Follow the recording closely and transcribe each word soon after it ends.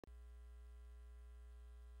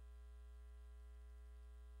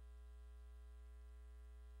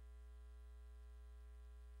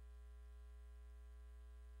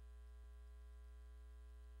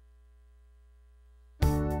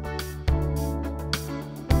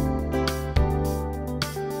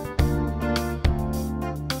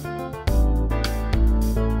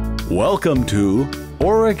Welcome to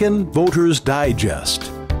Oregon Voters Digest,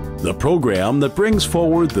 the program that brings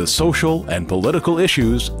forward the social and political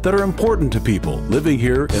issues that are important to people living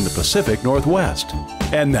here in the Pacific Northwest.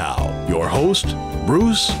 And now, your host,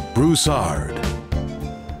 Bruce Broussard.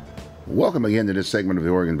 Welcome again to this segment of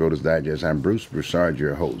the Oregon Voters Digest. I'm Bruce Broussard,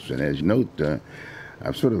 your host. And as you note,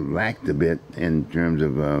 I've sort of lacked a bit in terms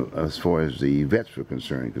of as far as the vets are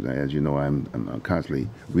concerned, because as you know, I'm constantly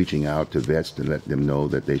reaching out to vets to let them know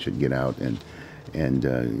that they should get out and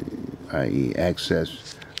i.e.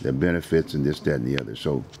 access their benefits and this, that, and the other.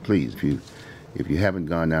 So please, if you haven't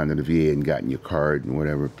gone down to the VA and gotten your card and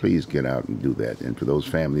whatever, please get out and do that. And for those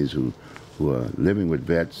families who are living with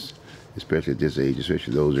vets, especially at this age,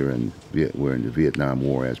 especially those who are in the Vietnam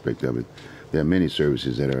War aspect of it, there are many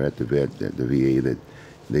services that are at the VA that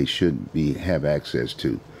they should have access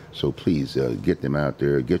to. So please get them out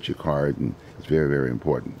there, get your card, and it's very, very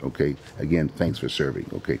important. Okay. Again, thanks for serving.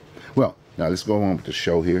 Okay. Well, now let's go on with the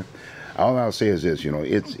show here. All I'll say is this: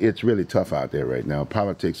 it's really tough out there right now.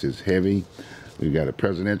 Politics is heavy. We've got a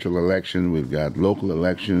presidential election. We've got local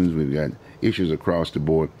elections. We've got issues across the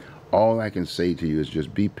board. All I can say to you is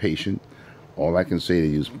just be patient. All I can say to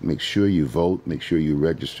you is make sure you vote. Make sure you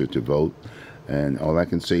register to vote. And all I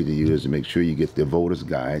can say to you is to make sure you get the voter's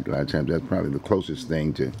guide. A lot of times that's probably the closest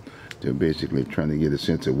thing to basically trying to get a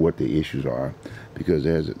sense of what the issues are, because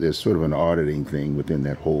there's sort of an auditing thing within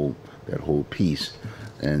that whole piece.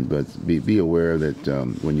 But be aware that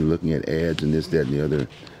when you're looking at ads and this, that, and the other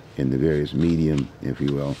in the various medium, if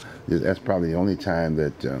you will, that's probably the only time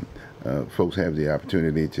that folks have the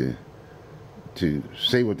opportunity to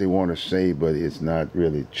say what they want to say, but it's not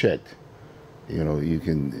really checked. You know, you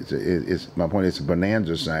can. It's my point. It's a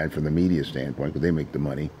bonanza side from the media standpoint, because they make the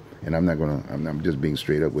money, and I'm just being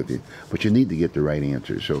straight up with you. But you need to get the right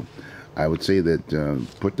answer. So, I would say that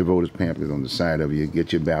put the voters pamphlet on the side of you.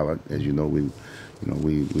 Get your ballot. As you know, we've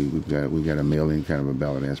got a mail-in kind of a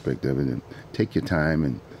ballot aspect of it, and take your time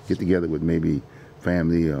and get together with maybe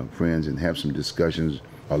family or friends and have some discussions,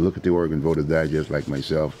 or look at the Oregon Voters Digest like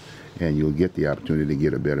myself, and you'll get the opportunity to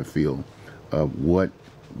get a better feel of what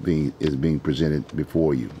is being presented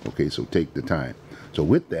before you. Okay, so take the time. So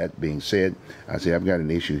with that being said, I say I've got an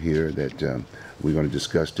issue here that we're going to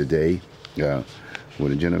discuss today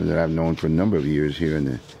with a gentleman that I've known for a number of years here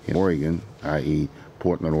in Oregon, i.e.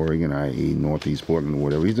 Portland, Oregon, i.e. Northeast Portland, or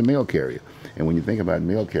whatever. He's a mail carrier, and when you think about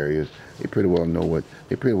mail carriers, they pretty well know what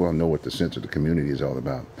the sense of the community is all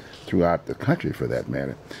about throughout the country, for that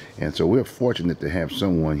matter. And so we're fortunate to have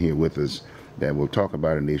someone here with us that will talk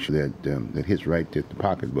about an issue that hits right to the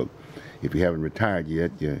pocketbook. If you haven't retired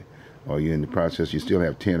yet, or you're in the process, you still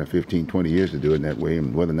have 10 or 15, 20 years to do it that way,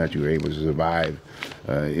 and whether or not you're able to survive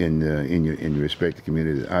in your respective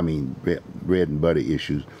community. I mean, bread and butter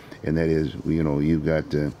issues, and that is, you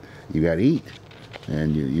got to eat,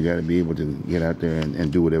 and you got to be able to get out there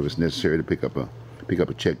and do whatever's necessary to pick up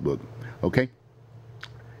a checkbook. Okay.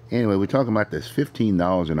 Anyway, we're talking about this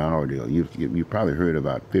 $15 an hour deal. You've probably heard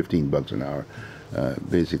about $15 an hour,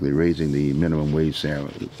 basically raising the minimum wage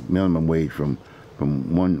from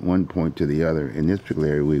one point to the other. In this particular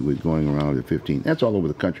area, we're going around at 15. That's all over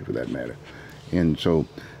the country, for that matter. And so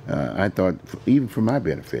I thought, even for my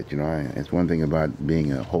benefit, it's one thing about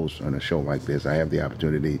being a host on a show like this. I have the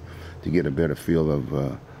opportunity to get a better feel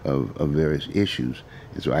of various issues,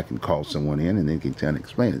 and so I can call someone in and they can kind of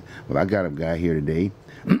explain it. Well, I got a guy here today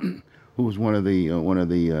who was one of the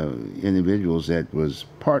individuals that was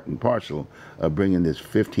part and parcel of bringing this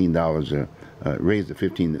 $15 raise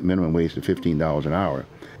the minimum wage to $15 an hour,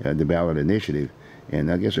 the ballot initiative. And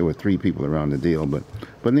I guess there were 3 people around the deal, but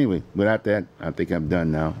anyway, without that, I think I'm done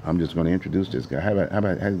now. I'm just going to introduce this guy. How's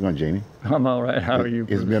it going, Jamie? I'm all right. How are you,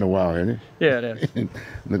 Bruce? It's been a while, hasn't it? Yeah, it is.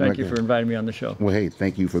 Thank you for inviting me on the show. Well, hey,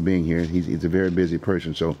 thank you for being here. He's a very busy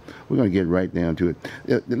person, so we're going to get right down to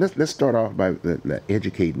it. Let's start off by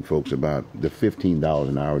educating folks about the $15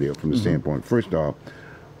 an hour deal from the standpoint. First off,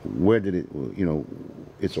 where did it,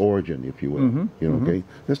 its origin, if you will, okay?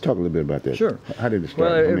 Let's talk a little bit about that. Sure. How did it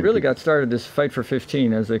start? Well, it really got started, this Fight for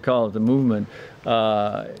 15, as they call it, the movement.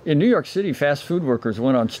 In New York City, fast food workers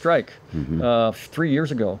went on strike 3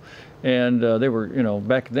 years ago. And they were,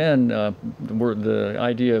 back then, the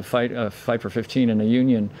idea of fight for 15 in a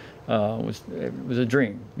union was a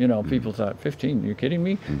dream. People thought, 15? Are you kidding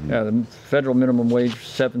me? The federal minimum wage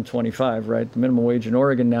 $7.25, right? The minimum wage in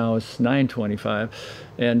Oregon now is $9.25,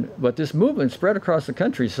 but this movement spread across the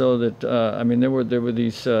country, so that there were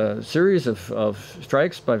these series of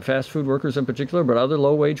strikes by fast food workers in particular, but other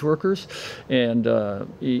low wage workers, and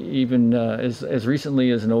even as recently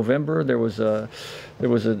as November, there was a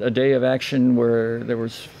day of action where there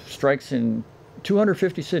was strikes in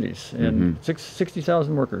 250 cities and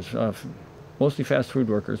 60,000 workers, mostly fast food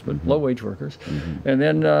workers, but low-wage workers. And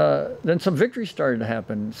then some victories started to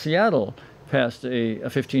happen. Seattle passed a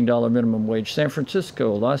 $15 minimum wage. San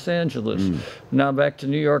Francisco, Los Angeles, now back to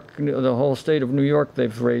New York, the whole state of New York,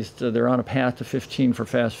 they've raised, they're on a path to 15 for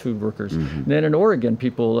fast food workers. And then in Oregon,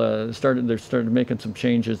 people started making some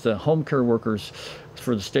changes. The home care workers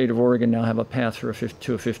for the state of Oregon now have a path to a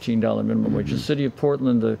 $15 minimum wage. The city of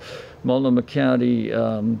Portland, the Multnomah County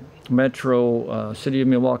Metro, city of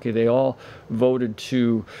Milwaukee, they all voted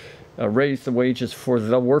to raise the wages for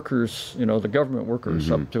the workers, the government workers,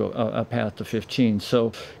 up to a path to 15.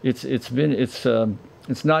 So it's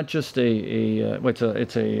not just it's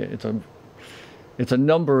a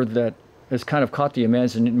number that has kind of caught the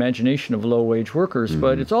imagination of low-wage workers,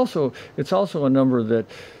 but it's also a number that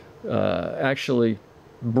actually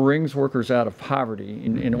brings workers out of poverty.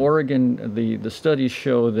 In Oregon, the studies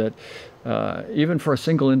show that even for a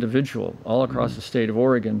single individual all across the state of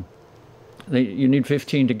Oregon, you need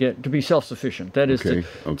 15 to be self-sufficient. That is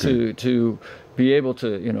to be able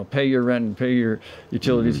to pay your rent and pay your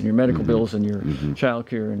utilities and your medical bills and your child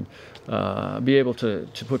care, and be able to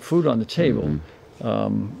put food on the table.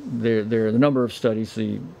 There are a number of studies.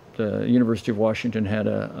 The University of Washington had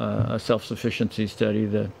a self-sufficiency study.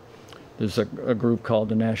 There's a group called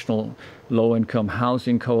the National Low-Income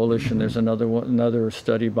Housing Coalition. There's another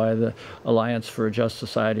study by the Alliance for a Just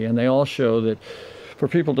Society, and they all show that for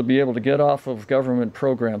people to be able to get off of government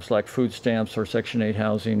programs like food stamps or Section 8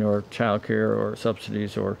 housing or child care or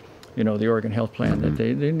subsidies or the Oregon Health Plan, that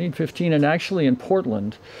they need 15. And actually in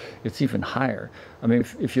Portland, it's even higher. I mean,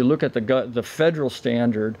 if you look at the federal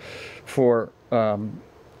standard for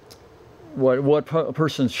what a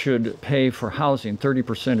person should pay for housing,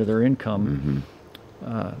 30% of their income,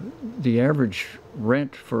 the average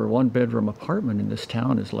rent for a one-bedroom apartment in this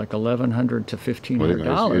town is like $1,100 to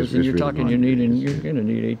 $1,500, and you're talking you're going to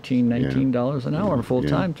need $18, $19 an hour full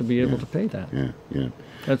time to be able to pay that.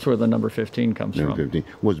 That's where the number 15 comes from. 15.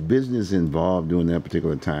 Was business involved during that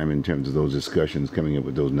particular time in terms of those discussions, coming up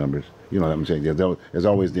with those numbers? You know what I'm saying? There's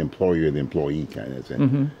always the employer, the employee kind of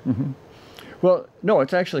thing. Well, no,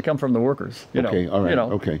 it's actually come from the workers. Okay, all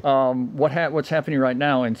right, What's happening right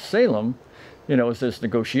now in Salem, is there's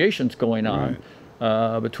negotiations going on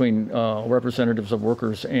between representatives of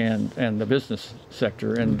workers and the business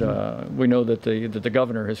sector, and we know that the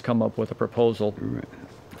governor has come up with a proposal.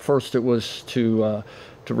 First, it was to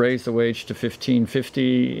raise the wage to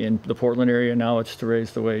 $15.50 in the Portland area. Now it's to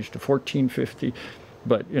raise the wage to $14.50.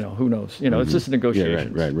 But who knows? It's just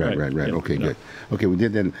negotiations. Right. Okay, good. Okay, we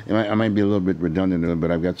did that. I might be a little bit redundant, but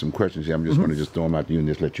I've got some questions here. I'm just going to throw them out to you and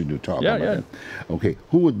just let you talk about that. Okay,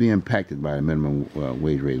 who would be impacted by a minimum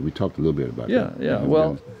wage raise? We talked a little bit about that.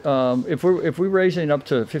 Well, if we're raising up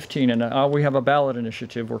to 15, and we have a ballot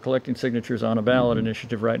initiative. We're collecting signatures on a ballot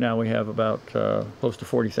initiative right now. We have about close to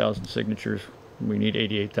 40,000 signatures. We need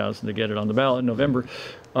 88,000 to get it on the ballot in November.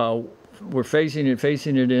 We're phasing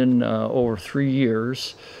it in over 3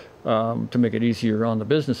 years to make it easier on the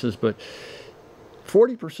businesses, but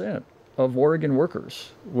 40% of Oregon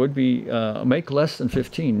workers would be make less than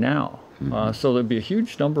 15 now. So there'd be a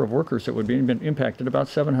huge number of workers that would be impacted, about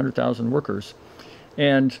 700,000 workers.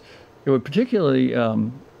 And it would particularly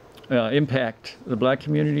impact the Black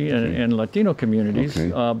community and Latino communities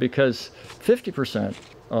because 50%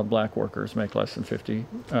 of Black workers make less than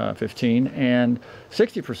 15, and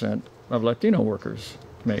 60% of Latino workers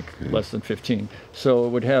make less than 15. So it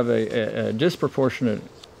would have a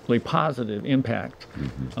disproportionately positive impact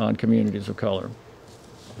on communities of color.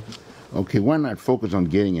 Okay, why not focus on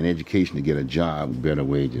getting an education to get a job, better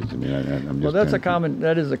wages? I mean, I'm just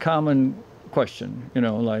that is a common question.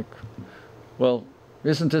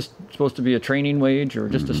 Isn't this supposed to be a training wage or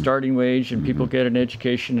just a starting wage, and people get an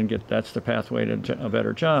education and that's the pathway to a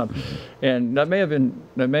better job? And that may have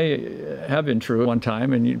been true at one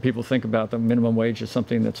time, and people think about the minimum wage as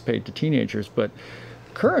something that's paid to teenagers, but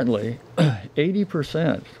currently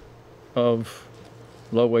 80% of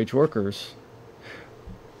low-wage workers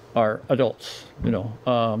are adults.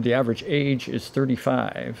 The average age is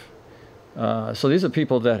 35. So these are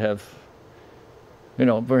people that have been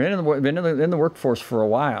in the workforce for a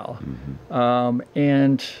while,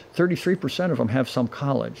 and 33% of them have some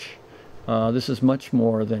college. This is much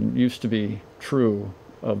more than used to be true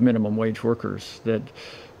of minimum wage workers.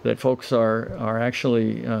 That folks are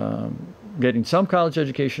actually getting some college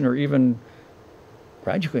education or even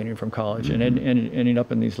graduating from college and ending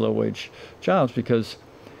up in these low wage jobs, because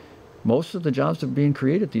most of the jobs that are being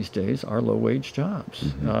created these days are low-wage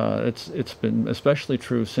jobs. It's been especially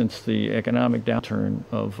true since the economic downturn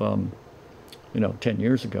of 10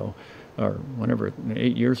 years ago. or whenever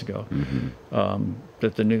 8 years ago,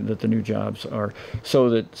 that the new jobs are so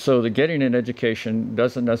that getting an education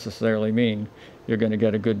doesn't necessarily mean you're going to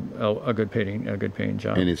get a good paying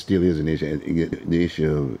job. And it still is an issue. The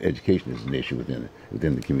issue of education is an issue within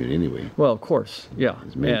the community anyway. Well, of course, yeah.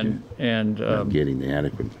 It's major. And getting the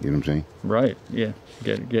adequate. You know what I'm saying? Right. Yeah.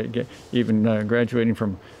 Get even graduating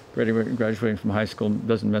from high school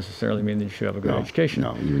doesn't necessarily mean that you should have a good education.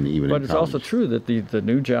 No, even. But it's also true that the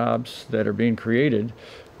new jobs that are being created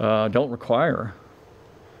don't require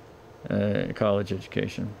a college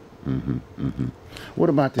education. What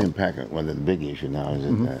about the impact? Well, the big issue now is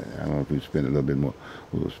that, I don't know if we spend a little bit more.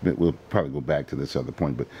 We'll probably go back to this other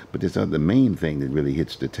point, but the main thing that really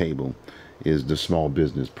hits the table is the small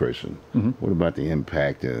business person. What about the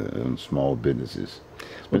impact on small businesses?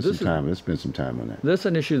 Let's spend some time on that. This is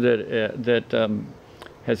an issue that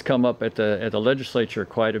has come up at the legislature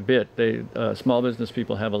quite a bit. Small business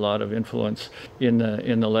people have a lot of influence in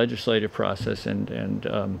the legislative process,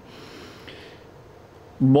 and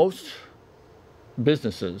most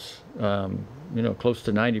businesses, close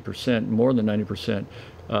to 90%, more than 90%,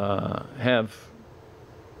 have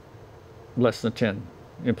less than 10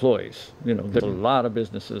 employees. There's a lot of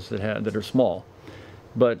businesses that are small,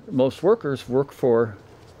 but most workers work for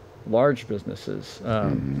large businesses.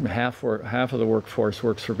 Half of the workforce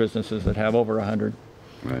works for businesses that have over 100.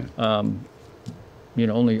 Right.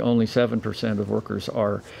 Only 7% of workers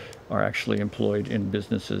are actually employed in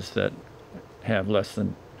businesses that have less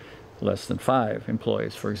than 5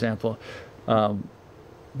 employees, for example.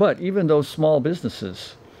 But even those small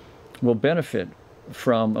businesses will benefit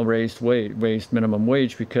from a raised minimum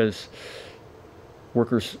wage, because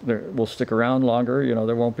workers will stick around longer.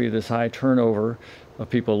 There won't be this high turnover of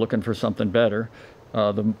people looking for something better.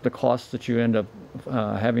 The costs that you end up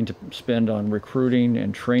having to spend on recruiting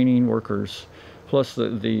and training workers, plus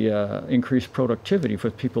the increased productivity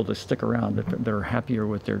for people to stick around, that they're happier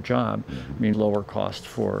with their job, means lower cost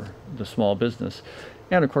for the small business.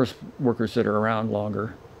 And of course, workers that are around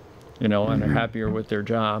longer, and are happier with their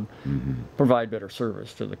job, provide better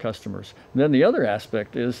service to the customers. And then the other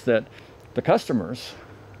aspect is that the customers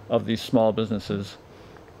of these small businesses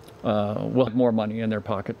will have more money in their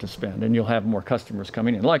pocket to spend, and you'll have more customers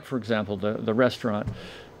coming in. Like, for example, the restaurant,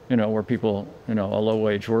 where people, a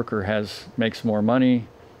low-wage worker makes more money,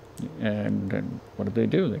 and what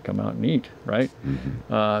do? They come out and eat, right?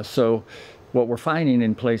 So what we're finding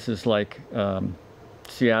in places like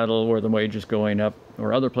Seattle, where the wage is going up,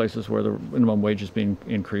 or other places where the minimum wage is being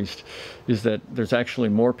increased, is that there's actually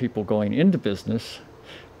more people going into business,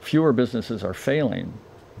 fewer businesses are failing,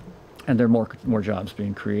 and there are more jobs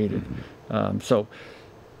being created. So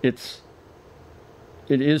it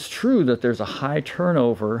is true that there's a high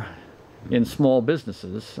turnover in small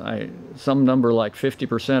businesses. Some number like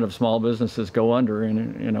 50% of small businesses go under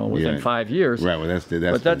within 5 years. Right. Well, that's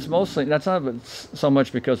not so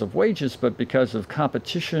much because of wages, but because of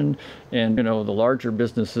competition, and the larger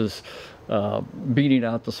businesses beating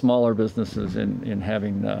out the smaller businesses in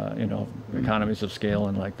having economies of scale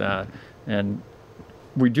and like that. And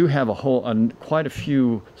we do have quite a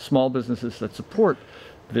few small businesses that support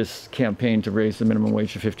this campaign to raise the minimum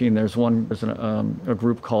wage to 15. There's a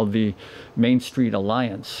group called the Main Street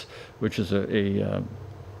Alliance, which is a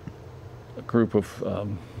group of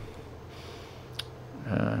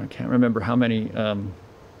I can't remember how many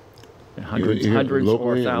hundreds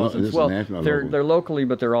or thousands. Well, they're locally,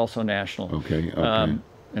 but they're also national. Okay.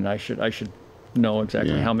 And I should know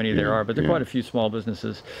exactly how many there are, but there are quite a few small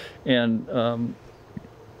businesses, and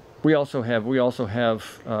we also have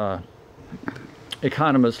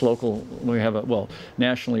economists local.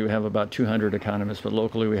 Nationally we have about 200 economists, but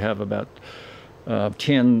locally we have about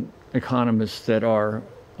 10 economists that are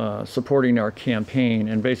supporting our campaign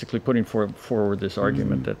and basically putting forward this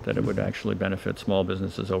argument that it would actually benefit small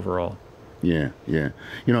businesses overall. Yeah.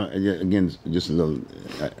 Again, just a little.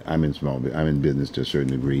 I'm in business to a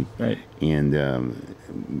certain degree, right? And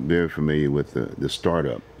very familiar with the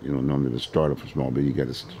startup. Normally the startup for small business, you got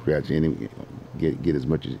to scratch get as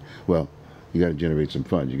much as you got to generate some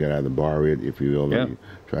funds. You got to either borrow it, if you will, or you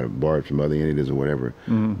try to borrow it from other entities or whatever.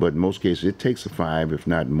 But in most cases, it takes a 5, if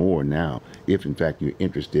not more now, if in fact you're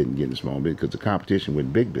interested in getting small business, because the competition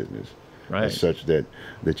with big business is such that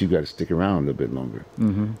you got to stick around a little bit longer.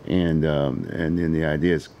 And then the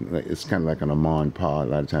idea is, it's kind of like an mom and pa. A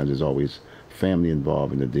lot of times there's always family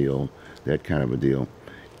involved in the deal, that kind of a deal.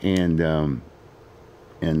 And a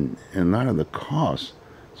lot of the costs,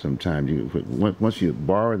 sometimes once you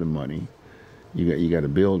borrow the money, you got a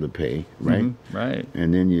bill to pay, right? Right.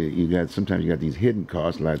 And then sometimes you got these hidden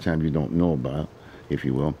costs. A lot of times you don't know about, if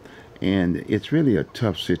you will. and it's really a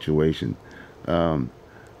tough situation.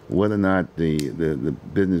 Whether or not the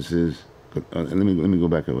businesses, let me go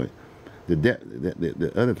back a way.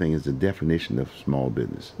 The other thing is the definition of small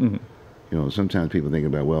business. You know, sometimes people think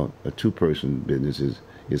about, well, a two-person business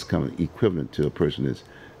is kind of equivalent to a person that's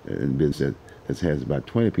in business that has about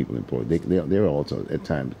 20 people employed. They're also at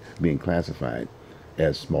times being classified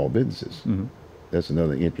as small businesses. That's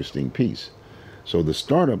another interesting piece. So the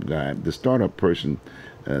startup guy, the startup person,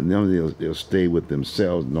 normally they'll stay with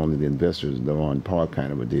themselves. Normally the investors, they're on par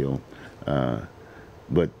kind of a deal.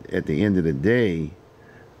 But at the end of the day,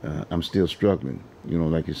 I'm still struggling. You know,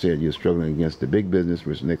 like you said, you're struggling against the big business,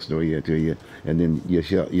 which is next door to you, and then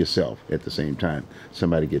yourself at the same time.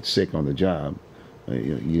 Somebody gets sick on the job.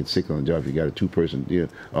 You get sick on the job. If you got a two-person deal,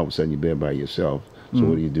 all of a sudden you're there by yourself. So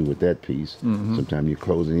what do you do with that piece? Sometimes you're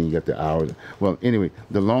closing in, you got the hours. Well, anyway,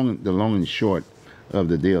 the long and short of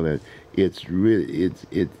the deal is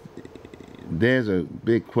there's a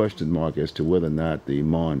big question mark as to whether or not the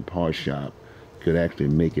mom and pop shop could actually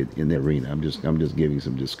make it in the arena. I'm just giving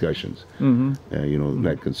some discussions. You know,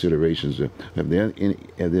 like considerations. Have there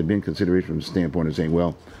been consideration from the standpoint of saying,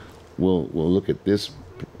 well, we'll look at this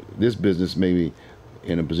business maybe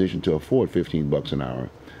in a position to afford $15 an hour,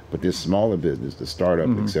 but this smaller business, the startup,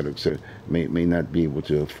 et cetera, may not be able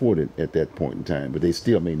to afford it at that point in time, but they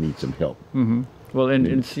still may need some help. Well,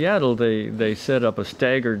 in Seattle, they set up a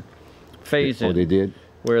staggered phase-in. Oh, they did?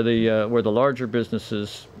 Where the larger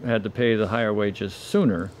businesses had to pay the higher wages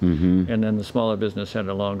sooner, and then the smaller business had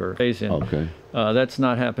a longer phase-in. Okay. That's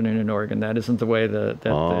not happening in Oregon. That isn't the way the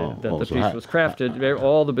piece was crafted.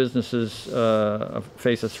 All the businesses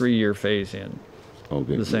face a 3-year phase-in.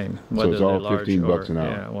 Okay. The same. So it's all $15 an hour.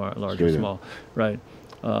 Yeah, large or small. Right.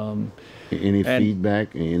 Any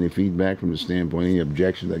feedback? Any feedback from the standpoint? Any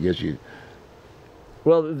objections? I guess you.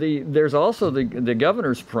 Well, there's also the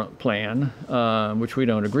governor's plan, which we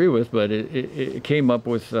don't agree with, but it came up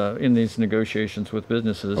with in these negotiations with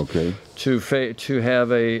businesses to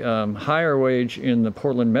have a higher wage in the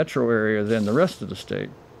Portland metro area than the rest of the state.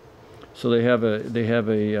 So they have a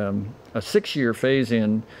 6-year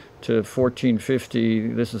phase-in to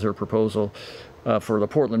 $14.50. This is their proposal for the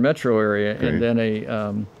Portland metro area, and then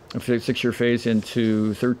a 6-year phase-in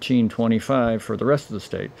to $13.25 for the rest of the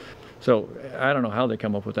state. So I don't know how they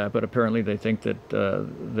come up with that, but apparently they think that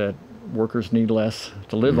that workers need less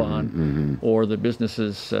to live on, or the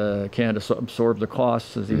businesses can't absorb the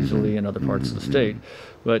costs as easily in other parts of the state.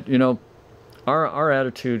 But you know, our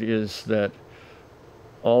attitude is that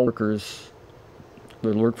all workers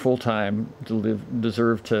that work full time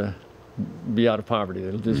deserve to be out of poverty.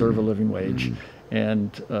 They deserve a living wage.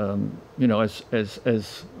 And you know,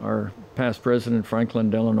 as our past president Franklin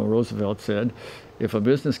Delano Roosevelt said, if a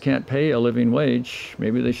business can't pay a living wage,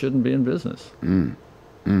 maybe they shouldn't be in business.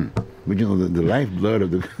 But you know, the lifeblood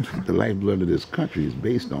of the lifeblood of this country is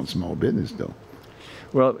based on small business, though.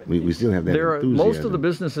 Well, we still have that enthusiasm. Most of the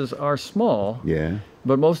businesses are small. Yeah.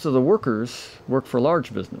 But most of the workers work for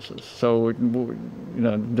large businesses. So you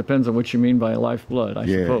know, it depends on what you mean by lifeblood, I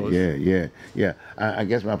suppose. Yeah. I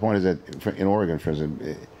guess my point is that in Oregon, for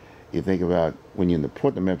instance, you think about when you're in the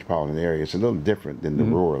Portland metropolitan area, it's a little different than the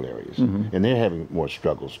rural areas, and they're having more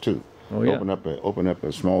struggles too. Oh, yeah. Open up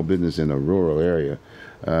a small business in a rural area.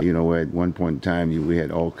 You know, at one point in time, we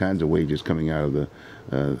had all kinds of wages coming out of the.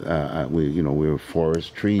 We were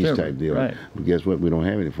forest trees type deal. Right. But guess what? We don't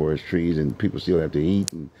have any forest trees, and people still have to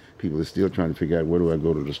eat, and people are still trying to figure out where do I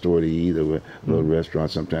go to the store to eat, or go to a restaurant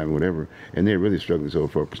sometime, whatever. And they're really struggling. So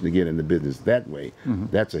for a person to get in the business that way,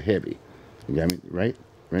 that's a heavy. You got me right?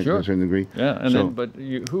 Right, sure. To a certain degree. Yeah, and then, but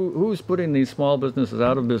who's putting these small businesses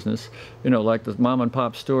out of business? You know, like the mom and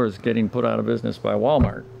pop stores getting put out of business by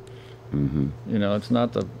Walmart. You know, it's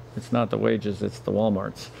not the wages, it's the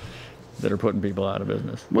Walmarts that are putting people out of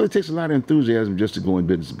business. Well, it takes a lot of enthusiasm just to go in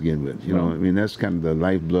business to begin with. You know, I mean, that's kind of the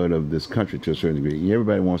lifeblood of this country to a certain degree.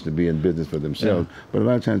 Everybody wants to be in business for themselves, but a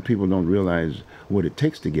lot of times people don't realize what it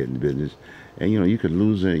takes to get in business. And you know, you could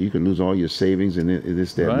lose all your savings and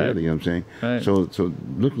this, that, and the other. You know what I'm saying? Right. So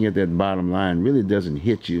looking at that bottom line really doesn't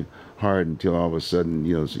hit you hard until all of a sudden,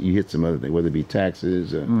 you know, you hit some other thing, whether it be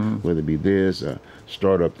taxes, whether it be this,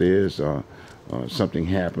 start up this, or something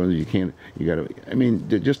happens. You got to. I mean,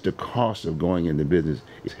 just the cost of going into business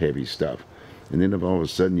is heavy stuff. And then if all of a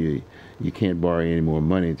sudden you can't borrow any more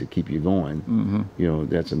money to keep you going, you know,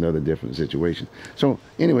 that's another different situation. So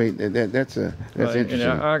anyway, that's interesting.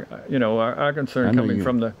 And our concern coming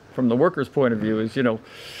from the workers' point of view is, you know,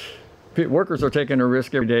 Workers are taking a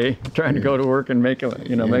risk every day, trying to go to work and make a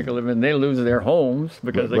make a living. They lose their homes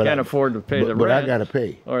because they can't afford to pay the rent. But I got to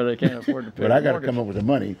pay. Or they can't afford to pay. But I got to come up with the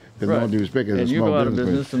money because no due respect as a small business. And you go out of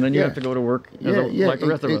business, and then you have to go to work like the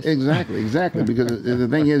rest of us. Exactly. Because the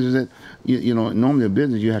thing is that normally in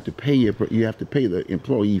business you have to pay the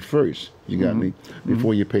employee first. You got me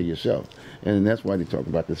before you pay yourself. And that's why they talk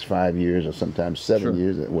about this 5 years or sometimes 7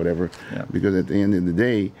 years or whatever. Yeah. Because at the end of the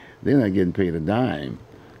day, they're not getting paid a dime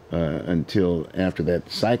until after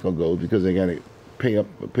that cycle goes, because they got to pay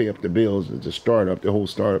up the bills, the startup, the whole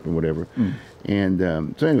startup and whatever. And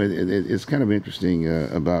so anyway, it's kind of interesting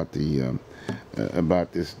about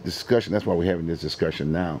this discussion. That's why we're having this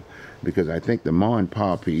discussion now, because I think the ma and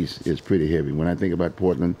pa piece is pretty heavy. When I think about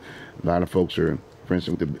Portland, a lot of folks are, for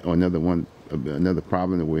instance, another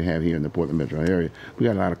problem that we have here in the Portland metro area, we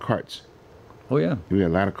got a lot of carts. Oh yeah. We got a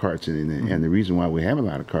lot of carts, and the reason why we have a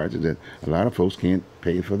lot of carts is that a lot of folks can't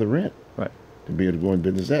pay for the rent. Right. To be able to go in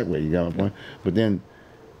business that way. You got my point? But then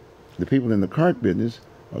the people in the cart business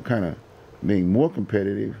are kind of being more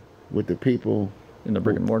competitive with the people in the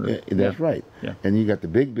brick and mortar. That's right. Yeah. And you got the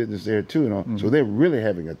big business there too, So they're really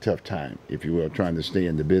having a tough time, if you will, trying to stay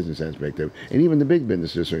in the business aspect of it. And even the big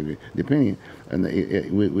businesses, certainly, depending. And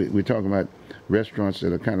we're talking about restaurants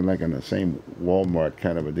that are kind of like on the same Walmart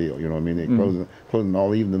kind of a deal. You know what I mean? They're closing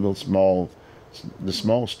all, even the little small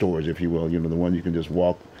stores, if you will. The one you can just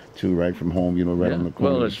walk to right from home, right on the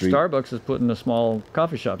corner of the street. Starbucks is putting the small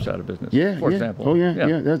coffee shops out of business, for example. Oh,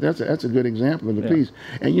 yeah. That's a good example of the piece.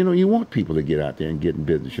 And, you want people to get out there and get in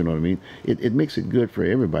business, you know what I mean? It makes it good for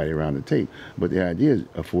everybody around the table. But the idea is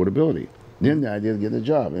affordability. Then the idea is get a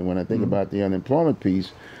job. And when I think about the unemployment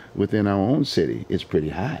piece within our own city, it's pretty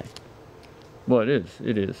high. Well, it is.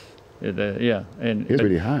 And it's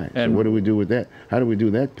pretty high. And so what do we do with that? How do we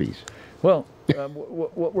do that piece? Well,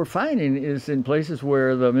 what we're finding is in places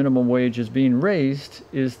where the minimum wage is being raised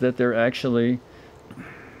is that there are actually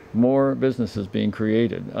more businesses being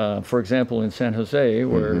created. For example, in San Jose,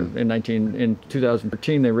 where in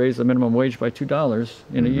 2013 they raised the minimum wage by $2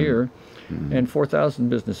 in a year, and 4,000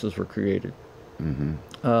 businesses were created.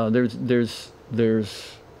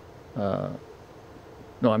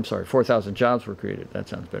 No, I'm sorry, 4,000 jobs were created. That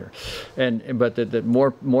sounds better. But that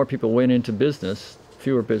more people went into business.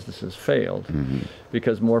 Fewer businesses failed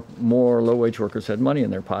because more low-wage workers had money in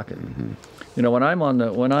their pocket. When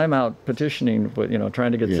I'm out petitioning,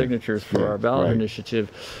 trying to get signatures for our ballot initiative,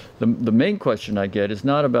 the main question I get is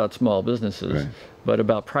not about small businesses, but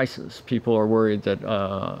about prices. People are worried that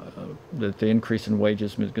the increase in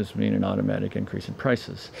wages is mean an automatic increase in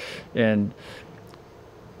prices, and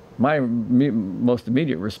my most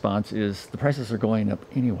immediate response is the prices are going up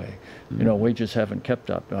anyway. Wages haven't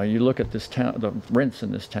kept up. You look at this town, the rents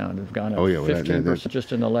in this town have gone up 15%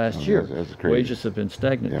 just in the last year. That's wages have been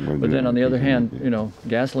stagnant. But then on the other hand,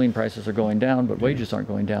 gasoline prices are going down, but wages aren't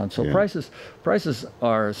going down. So prices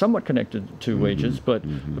are somewhat connected to wages, but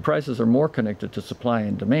the prices are more connected to supply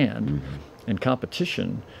and demand and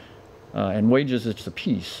competition. And wages is a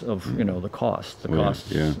piece of the cost. The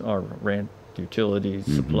costs are rent, utilities,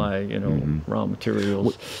 supply, raw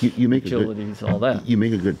materials, utilities, all that. You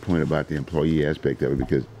make a good point about the employee aspect of it,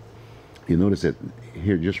 because you notice that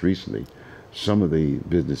here just recently, some of the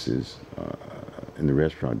businesses in the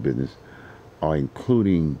restaurant business are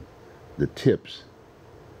including the tips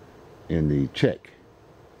in the check.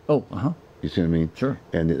 Oh, You see what I mean? Sure.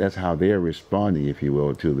 And that's how they're responding, if you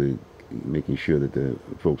will, to making sure that the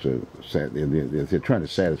folks are they're trying to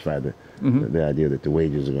satisfy the idea that the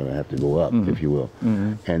wages are going to have to go up, if you will.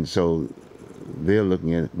 And so they're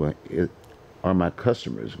looking at, well, are my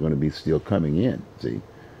customers going to be still coming in? See,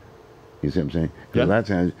 you see what I'm saying? Because a lot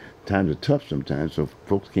of times are tough sometimes, so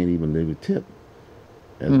folks can't even leave a tip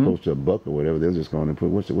as opposed to a buck or whatever. They're just going to put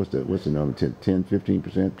what's the number, 10,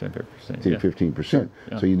 15%? 15%.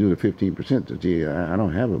 So you do the 15%. So, gee, I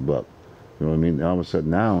don't have a buck. You know what I mean? All of a sudden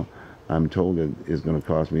now, I'm told that it's going to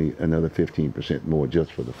cost me another 15% more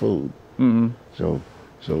just for the food. So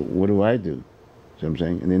what do I do? See what I'm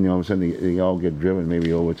saying? And then all of a sudden they all get driven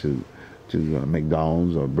maybe over to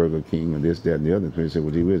McDonald's or Burger King or this, that, and the other. So they say,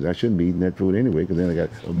 well, gee whiz, I shouldn't be eating that food anyway, because then I got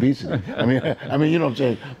obesity. I mean, you know what I'm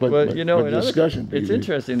saying? But discussion. It's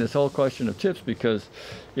interesting, this whole question of tips, because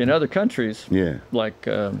in other countries, like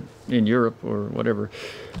in Europe or whatever,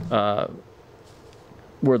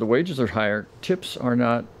 where the wages are higher, tips are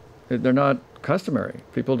not. They're not customary.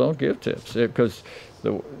 People don't give tips because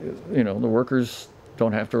the workers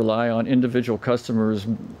don't have to rely on individual customers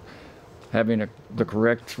having the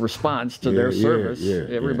correct response to their service.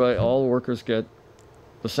 Everybody, all workers get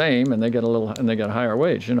the same, and they get a higher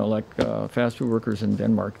wage. You know, like fast food workers in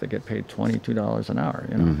Denmark, they get paid $22 an hour.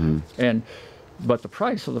 You know, but the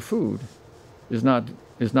price of the food is not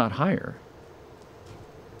higher.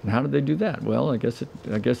 And how did they do that? Well, I guess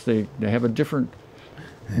they have a different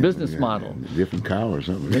business model, different cow or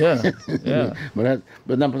something. Yeah, yeah. but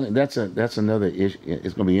that's another issue.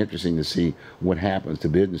 It's going to be interesting to see what happens to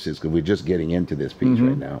businesses, because we're just getting into this piece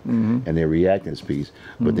right now, and they're reacting to this piece.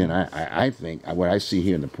 But then I think what I see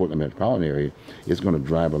here in the Portland metropolitan area is going to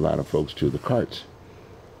drive a lot of folks to the carts.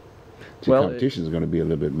 So competition is going to be a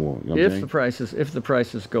little bit more. You know if the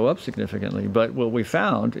prices go up significantly, but what we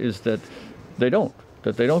found is that they don't.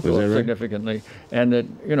 That they don't go up significantly, and that,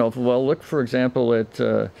 you know, well, look, for example, at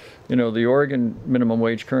you know, the Oregon minimum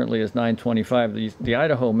wage currently is $9.25. The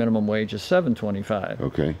Idaho minimum wage is $7.25.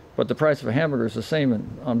 Okay. But the price of a hamburger is the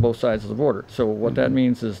same on both sides of the border. So what that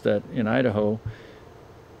means is that in Idaho,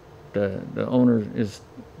 the owner is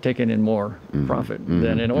taking in more profit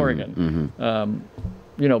than in Oregon.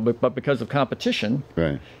 You know, but because of competition,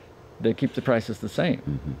 they keep the prices the same.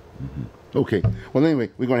 Okay. Well, anyway,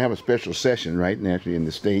 we're going to have a special session, right, naturally, in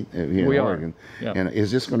the state here in Oregon. Yeah. And is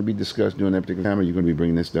this going to be discussed during that particular time, or are you going to be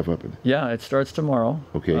bringing this stuff up? Yeah, it starts tomorrow.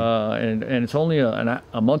 Okay. And it's only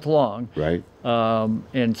a month long. Right.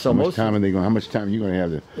 And so how much time are you going to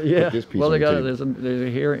have to put this piece on the table? There's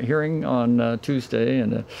a hearing on Tuesday,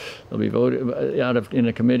 and they'll be voted in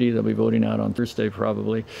a committee. They'll be voting out on Thursday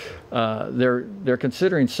probably. They're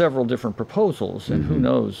considering several different proposals, and who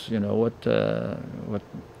knows, you know,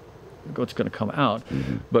 what's going to come out.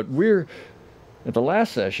 But we're at the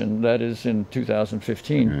last session, that is in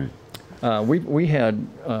 2015. We had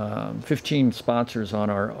 15 sponsors on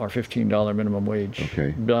our $15 minimum wage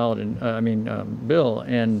bill,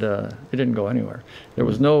 and it didn't go anywhere. There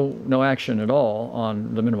was no action at all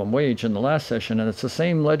on the minimum wage in the last session, and it's the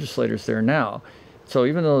same legislators there now. So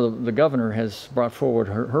even though the governor has brought forward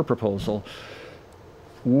her proposal,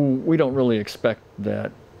 we don't really expect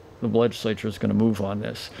that the legislature is going to move on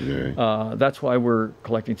this. That's why we're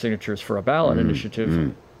collecting signatures for a ballot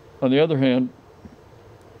initiative. On the other hand,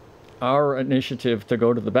 our initiative to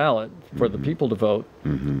go to the ballot for the people to vote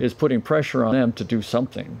is putting pressure on them to do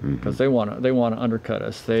something, because they want to undercut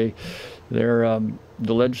us.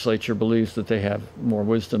 The legislature believes that they have more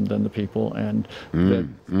wisdom than the people, and that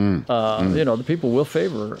you know, the people will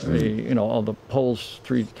favor all the polls.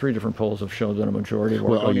 Three different polls have shown that a majority of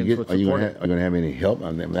Oregonians would support it. Are you going to have any help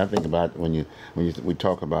on them? I think about when we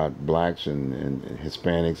talk about blacks and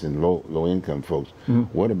Hispanics and low income folks.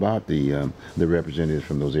 What about the representatives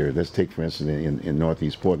from those areas? Let's take, for instance, in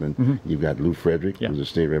Northeast Portland, you've got Lou Frederick, who's a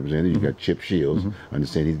state representative. You've got Chip Shields. I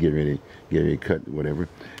understand he's getting ready to cut whatever.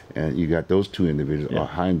 And you got those two individuals.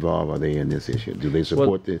 How involved are they in this issue? Do they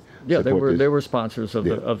support this? Yeah, they were sponsors of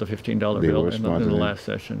the $15 bill in the last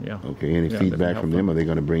session. Yeah. Okay. Any feedback from them? Are they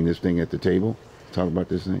going to bring this thing at the table? Talk about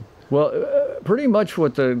this thing. Well, pretty much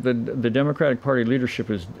what the Democratic Party leadership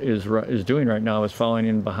is doing right now is falling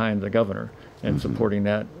in behind the governor and supporting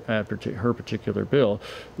her particular bill,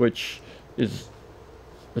 which it's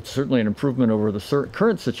certainly an improvement over the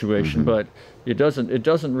current situation, but it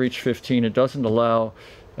doesn't reach 15. It doesn't allow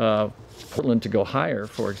Portland to go higher,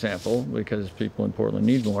 for example, because people in Portland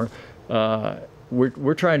need more.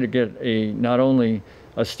 We're trying to get not only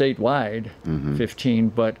a statewide 15,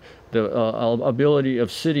 but the ability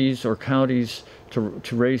of cities or counties to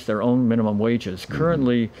raise their own minimum wages.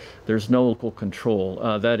 Currently, there's no local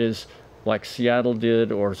control. That is, like Seattle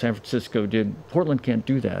did or San Francisco did. Portland can't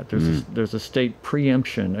do that. There's a state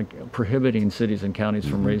preemption prohibiting cities and counties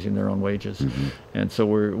from raising their own wages, and so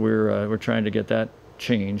we're trying to get that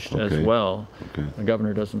changed as well. The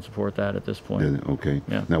governor doesn't support that at this point.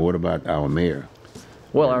 Yeah. Now, what about our mayor?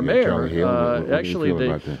 Well, our mayor, actually,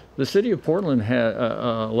 the city of Portland had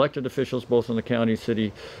elected officials, both in the county,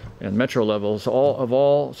 city, and metro levels, have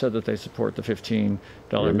all said that they support the $15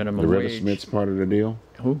 minimum wage. Loretta Smith's part of the deal?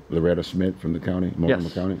 Who? Loretta Smith from the county, Multnomah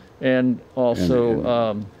County? And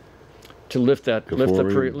also to lift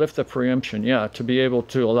the preemption, to be able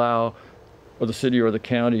to allow the city or the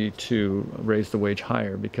county to raise the wage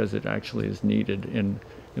higher, because it actually is needed in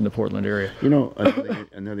the Portland area. You know,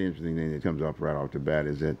 another interesting thing that comes off right off the bat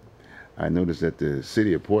is that I noticed that the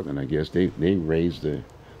city of Portland, I guess, they raised the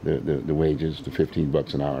wages to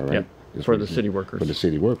 $15 an hour, right? Yeah, for the city workers. For the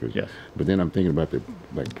city workers. Yes. But then I'm thinking about the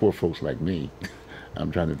poor folks like me.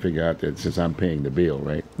 I'm trying to figure out that since I'm paying the bill,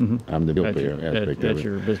 right? I'm the bill payer aspect of it. That's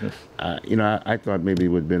your business. You know, I thought maybe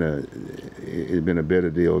it'd been a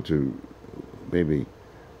better deal to maybe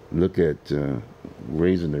look at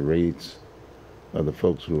raising the rates of the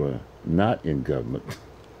folks who are not in government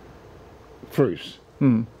first,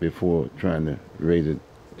 before trying to raise it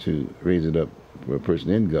to raise it up for a person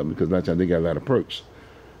in government, because a lot of times they got a lot of perks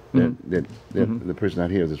that the person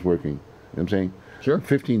out here that's working. You know what I'm saying? Sure.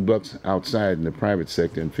 $15 outside in the private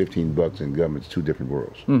sector and $15 in government's two different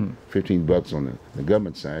worlds. $15 on the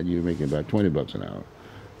government side, you're making about $20 an hour.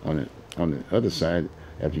 On the other side,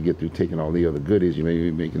 after you get through taking all the other goodies, you may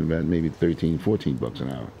be making about maybe $13-14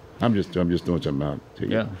 an hour. I'm just throwing something out to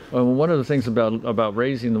you. Yeah. Well, one of the things about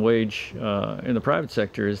raising the wage in the private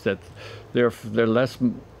sector is that there less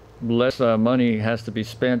money has to be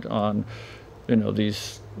spent on,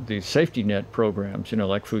 these safety net programs,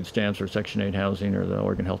 like food stamps or Section 8 housing or the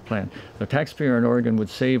Oregon Health Plan. The taxpayer in Oregon would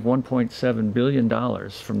save $1.7 billion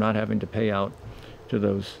from not having to pay out to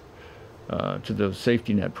those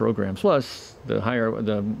safety net programs. Plus,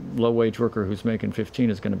 the low wage worker who's making 15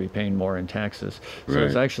 is going to be paying more in taxes. So Right.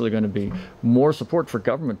 it's actually going to be more support for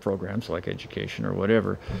government programs like education or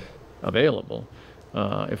whatever available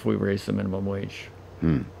if we raise the minimum wage.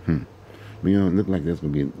 It look like that's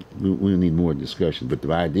going to be, we'll need more discussion. But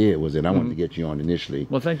the idea was that I wanted to get you on initially.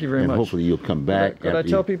 Well, thank you very and much. hopefully you'll come back. Could I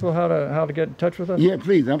tell people how to get in touch with us? Yeah,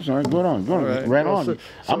 please. I'm sorry. Go on. right. Right Well, on. so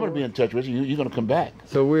I'm going to be in touch with you. You're going to come back.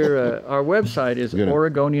 So we're our website is Good.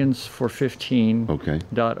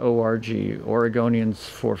 Oregonians415.org,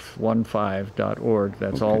 Oregonians415.org.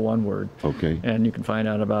 That's all one word. Okay. And you can find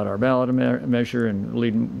out about our ballot measure and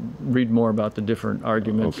read more about the different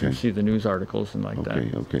arguments and see the news articles and like that.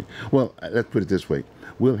 Okay. Well, let's put it this way.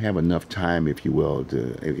 We'll have enough time, if you will,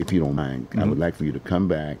 if you don't mind. I would like for you to come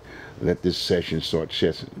back, let this session start.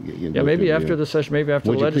 Yeah, maybe after the session, maybe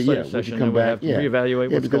after the legislative session, then we'll have to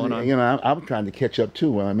reevaluate what's going on. I was trying to catch up too.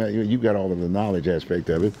 Well, you got all of the knowledge aspect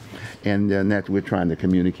of it, and that we're trying to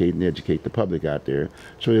communicate and educate the public out there,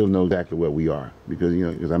 so they'll know exactly where we are.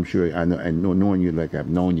 Because I'm sure I know, knowing you like I've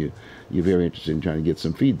known you, you're very interested in trying to get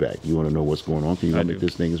some feedback. You want to know what's going on, so you want to make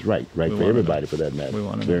this thing is right for everybody, for that matter. We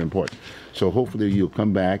want to very important. So hopefully you'll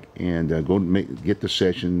come back and get the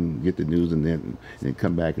session, get the news, and then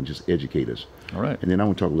come back and just educate us. All right. And then I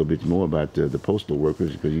want to talk a little bit more about the postal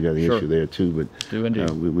workers, because you got an issue there too. But Do indeed.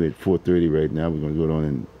 We're at 4:30 right now. We're going to go on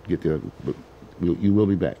and get there. But you will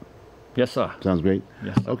be back. Yes, sir. Sounds great.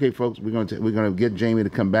 Yes. Okay, folks, we're going to get Jamie to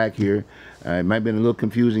come back here. It might have been a little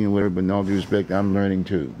confusing and whatever, but in all due respect, I'm learning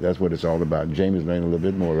too. That's what it's all about. Jamie's learning a little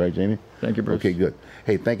bit more, right, Jamie? Thank you, Bruce. Okay, good.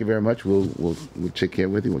 Hey, thank you very much. We'll check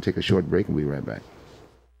in with you. We'll take a short break and we'll be right back.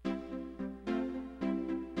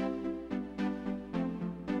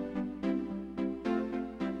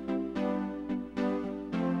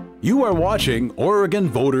 You are watching Oregon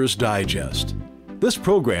Voters Digest. This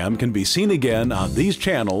program can be seen again on these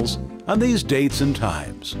channels on these dates and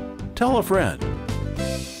times. Tell a friend.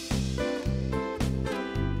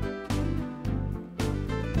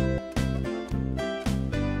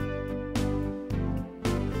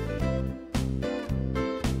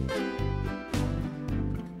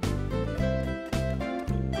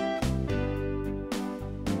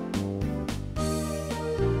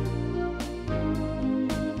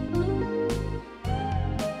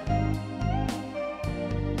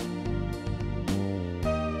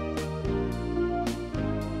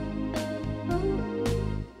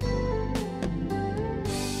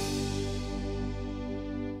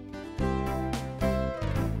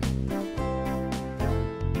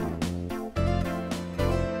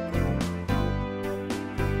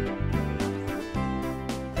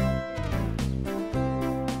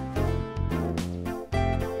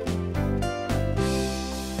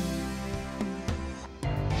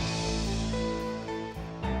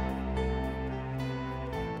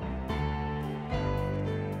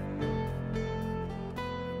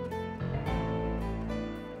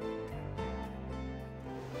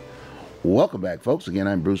 Welcome back, folks. Again,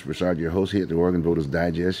 I'm Bruce Broussard, your host here at the Oregon Voters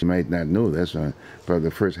Digest. You might not know this, for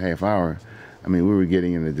the first half hour, we were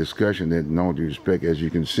getting in a discussion that, in all due respect, as you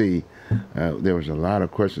can see, there was a lot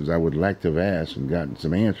of questions I would like to have asked and gotten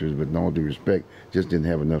some answers, but in all due respect, just didn't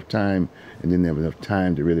have enough time and didn't have enough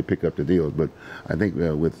time to really pick up the deals. But I think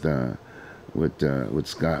with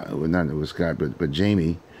Scott, well, not with Scott, but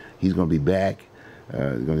Jamie, he's going to be back.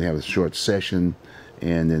 Going to have a short session.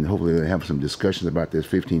 And then hopefully they'll have some discussions about this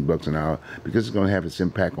 $15 an hour, because it's going to have its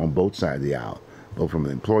impact on both sides of the aisle, both from the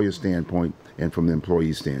employer standpoint and from the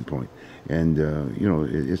employee standpoint. And,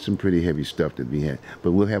 it's some pretty heavy stuff that we had.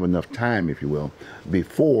 But we'll have enough time, if you will,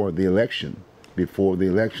 before the election,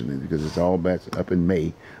 because it's all back up in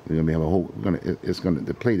May. We're going to have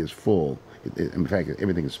the plate is full. In fact,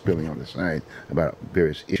 everything is spilling on the side about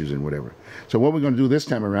various issues and whatever. So what we're going to do this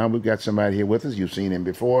time around, we've got somebody here with us. You've seen him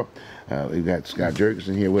before. We've got Scott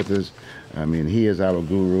Jorgensen here with us. He is our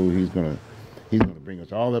guru. He's going to bring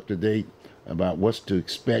us all up to date about what's to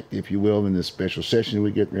expect, if you will, in this special session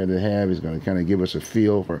we get ready to have. He's going to kind of give us a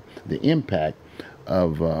feel for the impact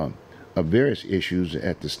of various issues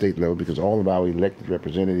at the state level, because all of our elected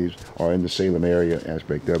representatives are in the Salem area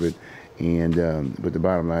aspect of it. And but the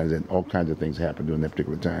bottom line is that all kinds of things happen during that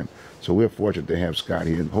particular time. So we're fortunate to have Scott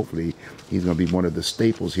here, and hopefully he's going to be one of the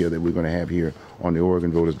staples here that we're going to have here on the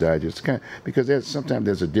Oregon Voters Digest. Because sometimes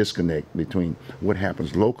there's a disconnect between what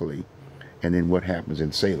happens locally and then what happens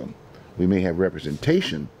in Salem. We may have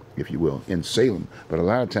representation, if you will, in Salem, but a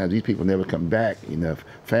lot of times these people never come back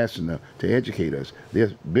fast enough to educate us.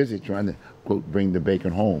 They're busy trying to, quote, bring the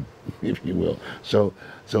bacon home, if you will. So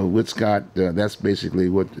with Scott, that's basically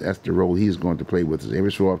that's the role he's going to play with us.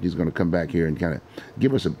 Every so often he's going to come back here and kind of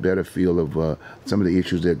give us a better feel of some of the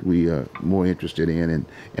issues that we are more interested in,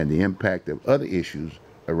 and the impact of other issues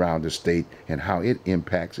around the state and how it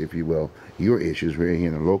impacts, if you will, your issues right here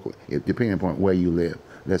in the local, depending upon where you live.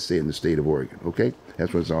 Let's say in the state of Oregon. Okay,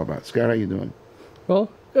 that's what it's all about. Scott, how you doing? Well,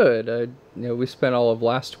 good. We spent all of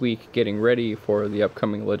last week getting ready for the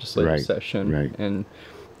upcoming legislative session, and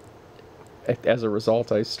as a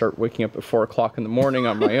result, I start waking up at 4 o'clock in the morning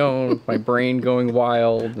on my own, my brain going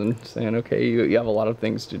wild, and saying, "Okay, you have a lot of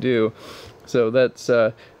things to do." So that's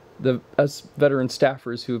us veteran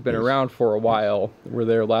staffers who've been around for a while were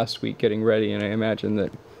there last week getting ready, and I imagine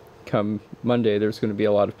that come Monday, there's going to be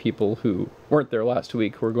a lot of people who weren't there last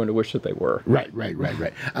week who are going to wish that they were. Right.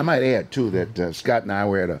 I might add, too, that Scott and I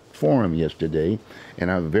were at a forum yesterday, and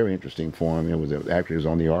I have a very interesting forum. It was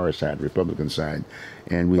on the R side, Republican side.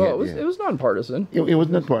 And it was nonpartisan. It was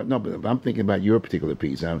nonpartisan. No, but I'm thinking about your particular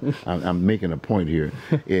piece. I'm making a point here.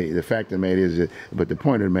 The fact of the matter is but the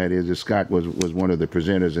point of the matter is that Scott was one of the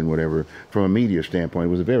presenters and whatever. From a media standpoint, it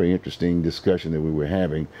was a very interesting discussion that we were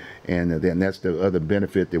having. And then that's the other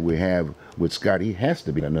benefit that we have with Scott. He has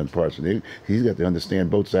to be nonpartisan. He's got to understand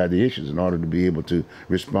both sides of the issues in order to be able to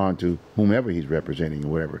respond to whomever he's representing or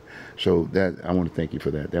whatever. So that I want to thank you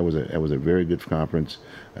for that. That was a very good conference.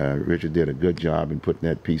 Richard did a good job in putting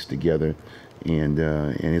that piece together, and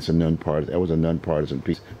it's a nonpartisan. That was a nonpartisan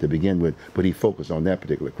piece to begin with, but he focused on that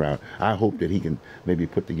particular crowd. I hope that he can maybe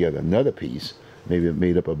put together another piece, maybe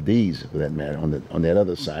made up of these, for that matter, on that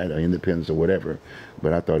other side, or independence or whatever.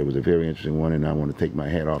 But I thought it was a very interesting one, and I want to take my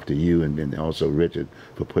hat off to you and also Richard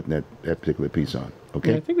for putting that particular piece on.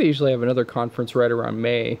 Okay. Yeah, I think they usually have another conference right around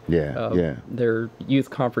May. Yeah. Their youth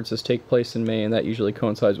conferences take place in May, and that usually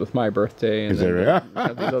coincides with my birthday. And is that right?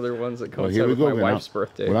 Have these other ones that coincide with my wife's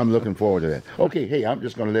birthday. Well, I'm looking forward to that. Okay, hey, I'm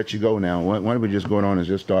just going to let you go now. Why don't we just go on and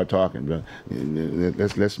just start talking? But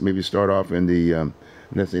let's maybe start off in the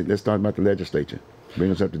let's talk about the legislature. Bring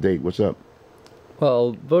us up to date. What's up?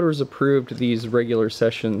 Well, voters approved these regular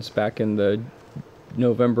sessions back in the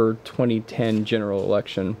November 2010 general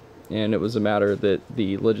election, and it was a matter that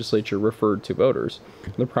the legislature referred to voters.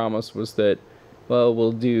 The promise was that, well,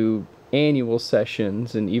 we'll do annual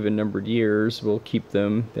sessions in even-numbered years. We'll keep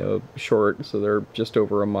them short, so they're just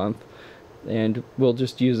over a month, and we'll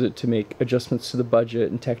just use it to make adjustments to the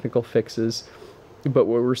budget and technical fixes. But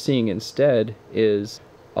what we're seeing instead is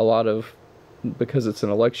a lot of, because it's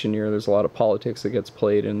an election year, there's a lot of politics that gets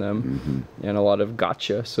played in them, and a lot of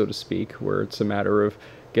gotcha, so to speak, where it's a matter of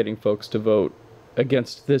getting folks to vote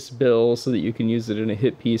against this bill so that you can use it in a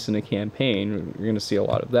hit piece in a campaign. You're going to see a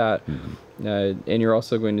lot of that. And you're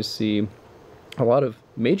also going to see a lot of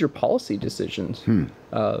major policy decisions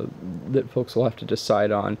that folks will have to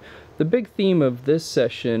decide on. The big theme of this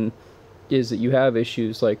session is that you have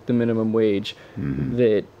issues like the minimum wage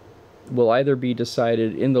that will either be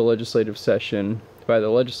decided in the legislative session by the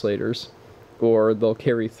legislators, or they'll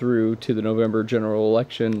carry through to the November general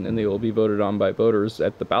election and they will be voted on by voters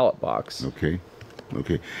at the ballot box. Okay.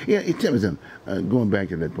 Yeah, tell me something. Going back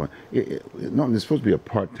to that point, it's supposed to be a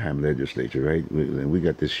part-time legislature, right? We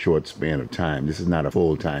got this short span of time. This is not a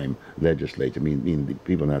full-time legislature. I mean the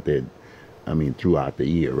people not there, throughout the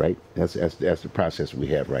year, right? That's the process we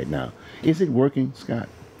have right now. Is it working, Scott?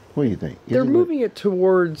 What do you think? They're moving it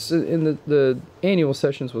towards, in the annual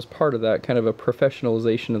sessions was part of that, kind of a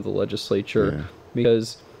professionalization of the legislature,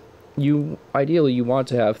 because ideally you want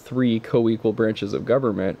to have 3 co-equal branches of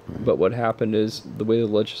government, but what happened is the way the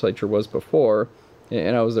legislature was before,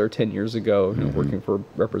 and I was there 10 years ago working for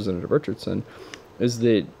Representative Richardson, is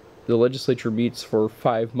that the legislature meets for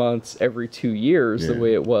 5 months every 2 years the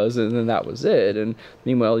way it was, and then that was it. And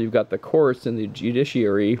meanwhile, you've got the courts and the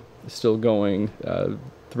judiciary still going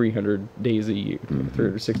 300 days a year,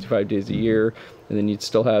 365 days a year, and then you'd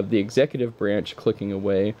still have the executive branch clicking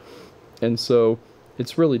away. And so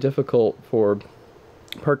it's really difficult for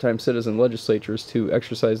part-time citizen legislatures to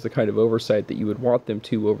exercise the kind of oversight that you would want them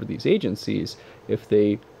to over these agencies if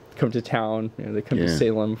they come to town. They come to Yeah.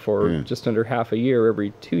 Salem for Yeah. just under half a year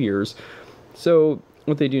every 2 years. So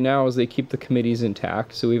what they do now is they keep the committees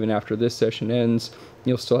intact. So even after this session ends,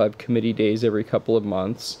 you'll still have committee days every couple of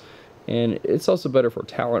months. And it's also better for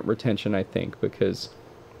talent retention, I think, because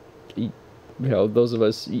those of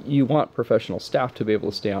us, you want professional staff to be able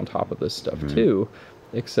to stay on top of this stuff too,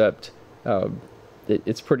 except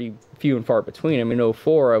it's pretty few and far between. I mean, in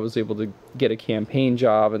 2004, I was able to get a campaign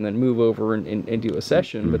job and then move over and do a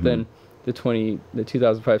session, but then the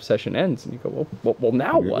 2005 session ends, and you go, well,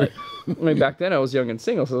 now what? I mean, back then I was young and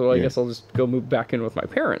single, so I guess I'll just go move back in with my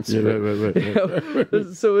parents. Yeah,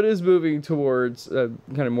 Right. So it is moving towards kind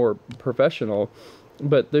of more professional.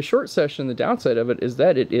 But the short session, the downside of it is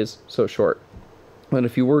that it is so short. And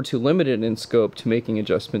if you were to limit it in scope to making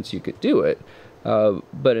adjustments, you could do it.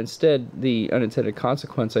 But instead, the unintended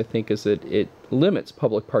consequence, I think, is that it limits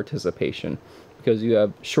public participation, because you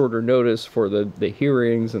have shorter notice for the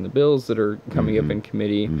hearings and the bills that are coming up in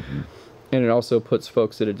committee. And it also puts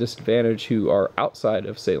folks at a disadvantage who are outside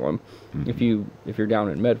of Salem. If you're down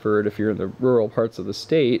in Medford, if you're in the rural parts of the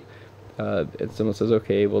state, and someone says,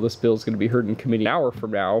 okay, well, this bill's going to be heard in committee an hour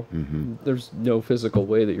from now, there's no physical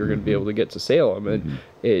way that you're going to be able to get to Salem. And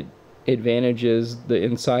it advantages the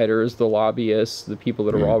insiders, the lobbyists, the people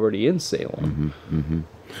that are already in Salem.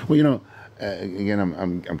 Well, again,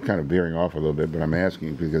 I'm kind of veering off a little bit, but I'm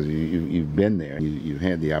asking because you've been there, you've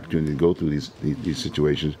had the opportunity to go through these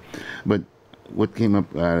situations. But what came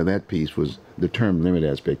up out of that piece was the term limit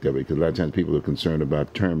aspect of it, because a lot of times people are concerned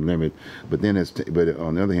about term limit, but then but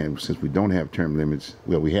on the other hand, since we don't have term limits,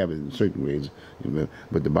 well, we have it in certain ways,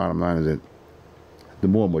 but the bottom line is that the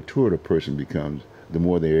more mature a person becomes, the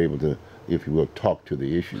more they're able to, if you will, talk to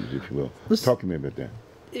the issues, if you will. Talk to me about that.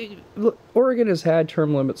 Look, Oregon has had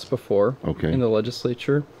term limits before in the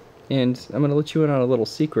legislature, and I'm going to let you in on a little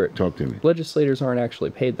secret. Talk to me. Legislators aren't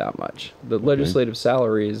actually paid that much. The legislative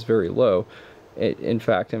salary is very low. In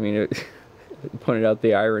fact, I mean, it pointed out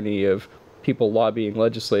the irony of people lobbying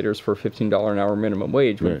legislators for $15 an hour minimum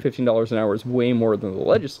wage, when $15 an hour is way more than the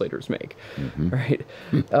legislators make, right?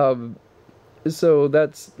 So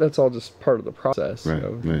that's all just part of the process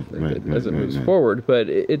as it moves forward. But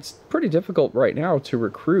it's pretty difficult right now to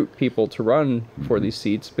recruit people to run for these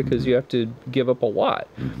seats, because you have to give up a lot,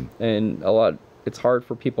 and it's hard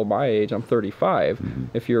for people my age. I'm 35.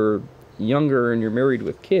 If you're younger and you're married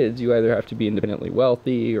with kids, you either have to be independently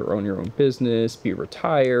wealthy or own your own business, be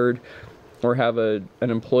retired, or have an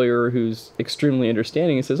employer who's extremely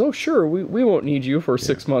understanding and says, oh, sure, we won't need you for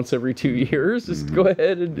 6 months every 2 years. Just go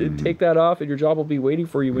ahead and take that off, and your job will be waiting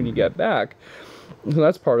for you when you get back. So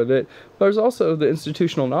that's part of it. But there's also the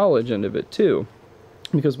institutional knowledge end of it, too.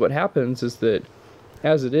 Because what happens is that,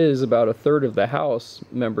 as it is, about a third of the House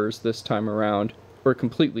members this time around were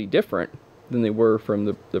completely different than they were from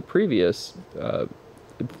the previous,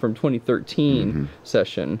 from 2013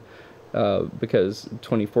 session. Because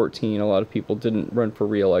 2014, a lot of people didn't run for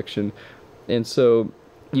re-election. And so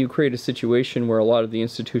you create a situation where a lot of the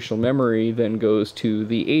institutional memory then goes to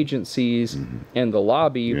the agencies and the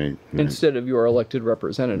lobby instead of your elected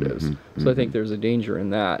representatives. So I think there's a danger in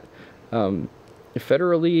that.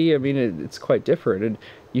 Federally, I mean, it's quite different. And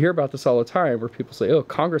you hear about this all the time, where people say, oh,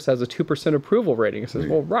 Congress has a 2% approval rating. It says,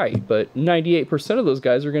 well, right, but 98% of those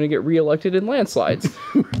guys are going to get reelected in landslides.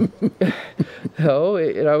 I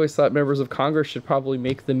always thought members of Congress should probably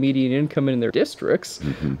make the median income in their districts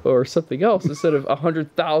or something else, instead of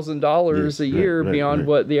 $100,000 a year beyond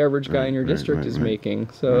what the average guy in your district is making.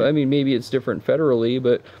 So, I mean, maybe it's different federally,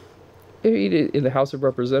 but in the House of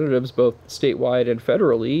Representatives, both statewide and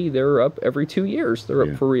federally, they're up every 2 years. They're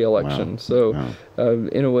up for re-election. So,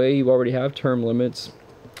 in a way, you already have term limits.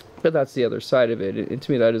 But that's the other side of it. And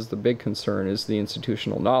to me, that is the big concern, is the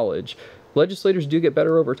institutional knowledge. Legislators do get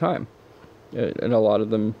better over time. And a lot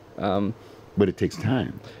of them... but it takes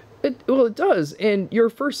time. Well, it does. And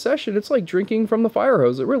your first session, it's like drinking from the fire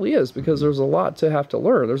hose. It really is, because there's a lot to have to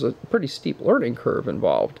learn. There's a pretty steep learning curve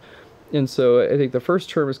involved. And so I think the first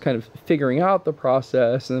term is kind of figuring out the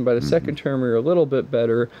process, and then by the second term, you're a little bit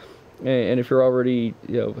better. And if you're already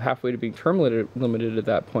halfway to being term limited at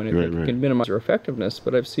that point, I think you can minimize your effectiveness.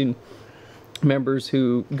 But I've seen members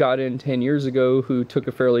who got in 10 years ago who took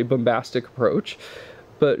a fairly bombastic approach,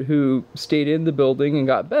 but who stayed in the building and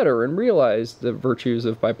got better and realized the virtues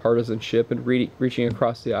of bipartisanship and reaching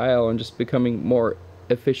across the aisle and just becoming more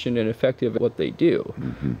efficient and effective at what they do.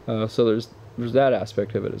 So there's that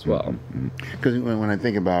aspect of it as well. Because when I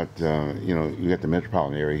think about, you got the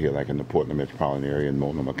metropolitan area here, like in the Portland metropolitan area and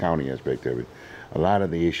Multnomah County aspect of it, a lot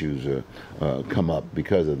of the issues come up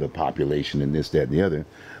because of the population and this, that, and the other.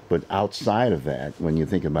 But outside of that, when you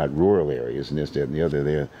think about rural areas and this, that, and the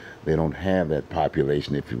other, they don't have that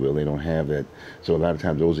population, if you will. They don't have that. So a lot of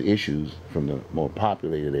times those issues from the more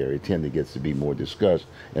populated area tend to get to be more discussed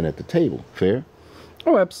and at the table. Fair?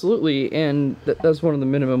 Oh, absolutely. And that's one of the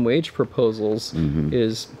minimum wage proposals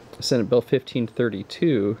is Senate Bill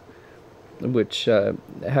 1532, which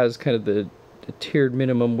has kind of the tiered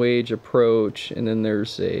minimum wage approach. And then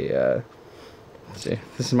there's a... this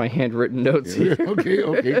is my handwritten notes here.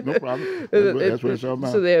 Okay, no problem. That's what it's all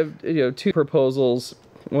about. So they have two proposals.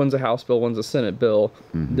 One's a House bill, one's a Senate bill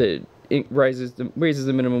that raises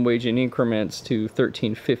the minimum wage in increments to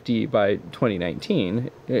 $13.50 by 2019,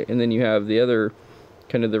 and then you have the other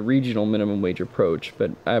kind of the regional minimum wage approach.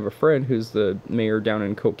 But I have a friend who's the mayor down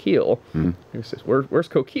in Coquille who says, where's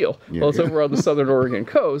Coquille? Yeah. Well, it's over on the southern Oregon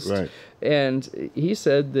coast. Right. And he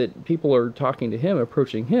said that people are talking to him,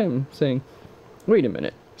 approaching him, saying, wait a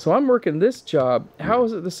minute, so I'm working this job. How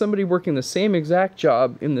is it that somebody working the same exact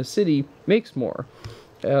job in the city makes more?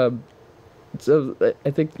 So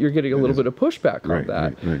I think you're getting a little bit of pushback on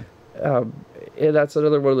that. Right. And that's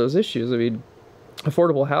another one of those issues. I mean,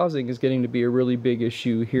 affordable housing is getting to be a really big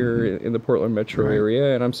issue here in the Portland metro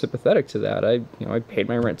area, and I'm sympathetic to that. I paid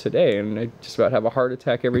my rent today, and I just about have a heart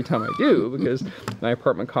attack every time I do because my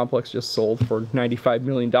apartment complex just sold for $95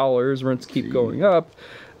 million. Rents keep going up.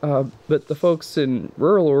 But the folks in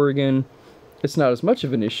rural Oregon, it's not as much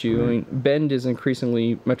of an issue. I mean, Bend is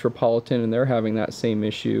increasingly metropolitan, and they're having that same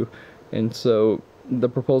issue. And so the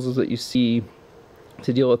proposals that you see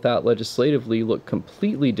to deal with that legislatively look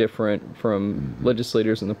completely different from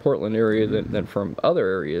legislators in the Portland area than from other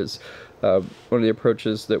areas. One of the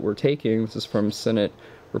approaches that we're taking, this is from Senate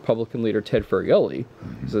Republican leader Ted Ferrielli,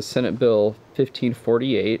 is a Senate Bill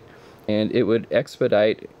 1548, and it would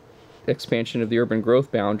expedite expansion of the urban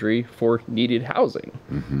growth boundary for needed housing,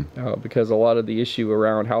 because a lot of the issue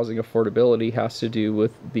around housing affordability has to do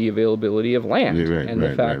with the availability of land and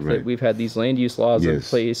the fact that we've had these land use laws in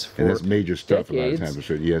place for and that's major stuff decades. A lot of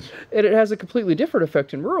times. Yes, and it has a completely different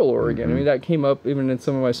effect in rural Oregon. I mean, that came up even in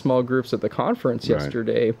some of my small groups at the conference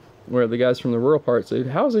yesterday, where the guys from the rural part said,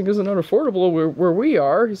 housing isn't unaffordable where we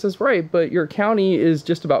are. He says, right, but your county is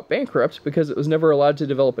just about bankrupt because it was never allowed to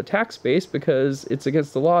develop a tax base because it's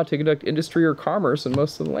against the law to conduct industry or commerce in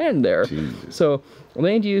most of the land there. Jesus. So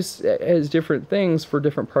land use has different things for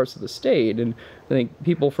different parts of the state. And I think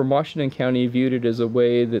people from Washington County viewed it as a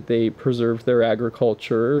way that they preserved their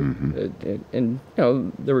agriculture. And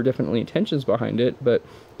there were definitely intentions behind it, but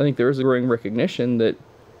I think there is a growing recognition that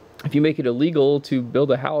if you make it illegal to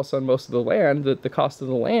build a house on most of the land, that the cost of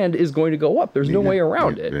the land is going to go up. There's no way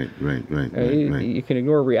around it. Right. You can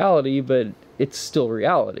ignore reality, but it's still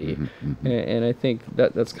reality. And I think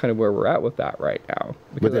that's kind of where we're at with that right now.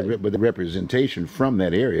 But the representation from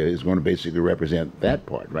that area is going to basically represent that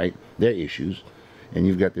part, right? Their issues. And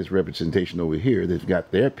you've got this representation over here that's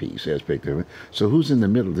got their piece aspect of it. So who's in the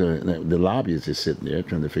middle? The lobbyists is sitting there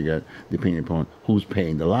trying to figure out, depending upon who's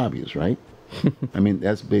paying the lobbyists, right? I mean,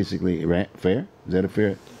 that's basically fair. Is that a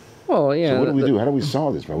fair? Well, yeah. So what do we do? How do we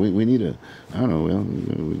solve this? We need I don't know. Well,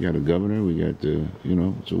 we got a governor. We got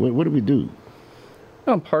So what do we do?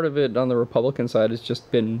 Well, part of it on the Republican side has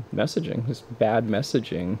just been messaging, just bad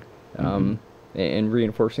messaging, and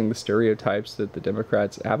reinforcing the stereotypes that the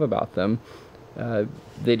Democrats have about them.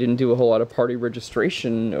 They didn't do a whole lot of party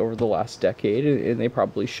registration over the last decade, and they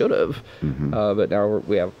probably should have. But now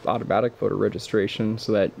we have automatic voter registration,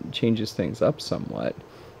 so that changes things up somewhat.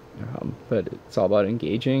 But it's all about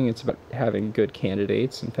engaging. It's about having good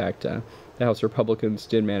candidates. In fact, the House Republicans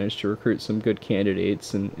did manage to recruit some good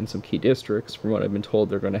candidates in some key districts. From what I've been told,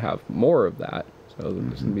 they're going to have more of that. So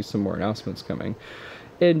there's going to be some more announcements coming.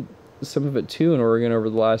 And some of it too in Oregon over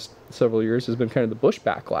the last several years has been kind of the Bush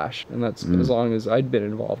backlash, and that's as long as I'd been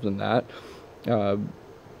involved in that,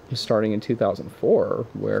 starting in 2004,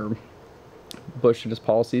 where Bush and his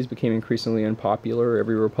policies became increasingly unpopular.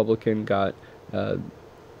 Every Republican got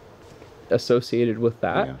associated with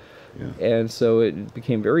that. And so it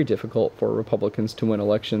became very difficult for Republicans to win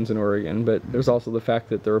elections in Oregon. But there's also the fact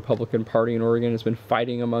that the Republican Party in Oregon has been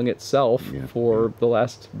fighting among itself for the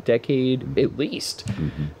last decade at least.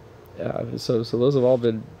 So those have all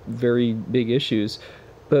been very big issues,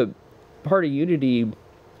 but party unity,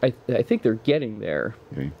 I think they're getting there.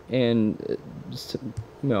 And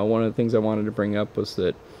one of the things I wanted to bring up was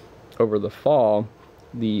that over the fall,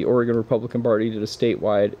 the Oregon Republican Party did a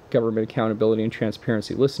statewide government accountability and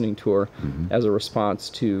transparency listening tour as a response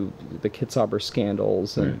to the Kitzhaber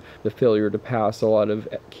scandals and the failure to pass a lot of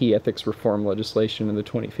key ethics reform legislation in the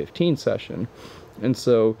 2015 session. And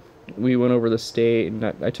so we went over the state, and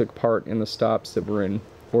I took part in the stops that were in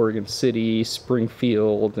Oregon City,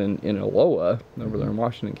 Springfield, and in Aloha, over there in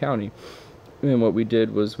Washington County. And what we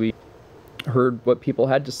did was we heard what people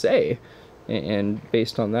had to say. And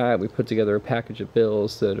based on that, we put together a package of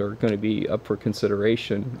bills that are going to be up for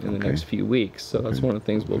consideration in the next few weeks. So that's one of the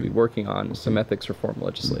things we'll be working on, some ethics reform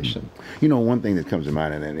legislation. You know, one thing that comes to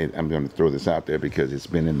mind, and I'm going to throw this out there because it's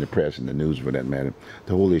been in the press and the news for that matter,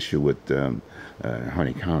 the whole issue with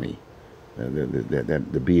Harney County,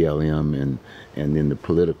 the BLM and then the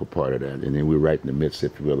political part of that. And then we're right in the midst,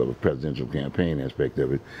 if you will, of a presidential campaign aspect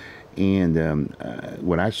of it. And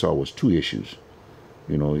what I saw was two issues.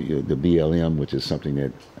 You know, the BLM, which is something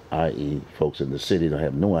that, i.e., folks in the city don't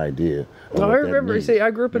have no idea. Well, I remember,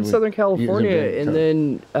 I grew up in Southern California, and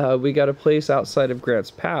then we got a place outside of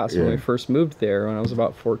Grants Pass when we first moved there when I was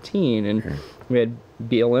about 14, and we had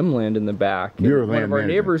BLM land in the back. Bureau of one Land of our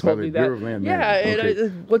neighbors told me that.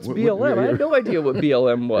 And what's BLM? I had no idea what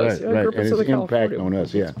BLM was. I grew up in Southern California. On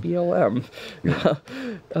us, It's BLM.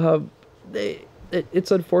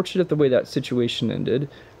 It's unfortunate the way that situation ended.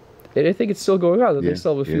 And I think it's still going on. They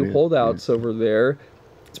still have a few holdouts over there.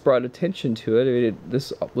 It's brought attention to it. I mean,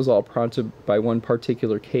 this was all prompted by one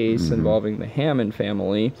particular case involving the Hammond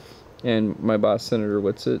family. And my boss, Senator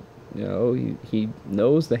Whitsitt, you know, he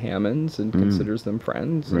knows the Hammonds and considers them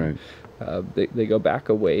friends. And, they go back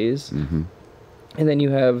a ways. And then you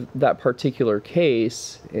have that particular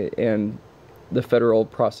case and the federal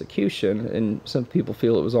prosecution. And some people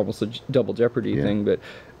feel it was almost a double jeopardy thing. But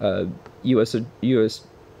U.S.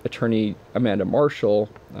 Attorney Amanda Marshall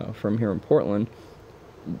from here in Portland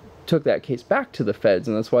took that case back to the feds,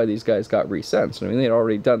 and that's why these guys got resentenced. I mean, they'd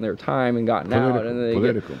already done their time and gotten out, and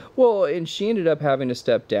then and she ended up having to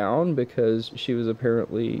step down because she was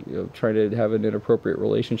apparently trying to have an inappropriate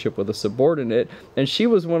relationship with a subordinate, and she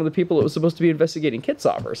was one of the people that was supposed to be investigating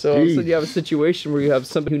Kitzhaber. So all of a sudden you have a situation where you have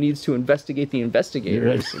somebody who needs to investigate the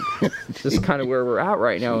investigators. This is kind of where we're at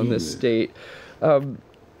right now in this state.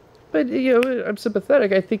 But, you know, I'm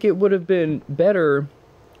sympathetic. I think it would have been better.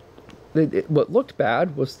 What looked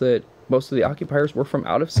bad was that most of the occupiers were from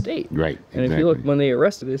out of state. Right. And if you look, when they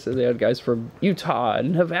arrested, they said they had guys from Utah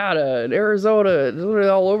and Nevada and Arizona,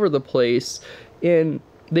 all over the place. And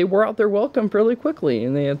they were out there welcome fairly quickly.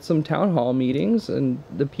 And they had some town hall meetings, and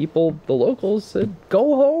the people, the locals, said,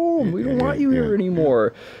 go home. We don't want you here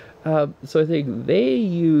anymore. So I think they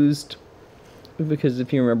used... Because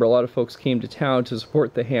if you remember, a lot of folks came to town to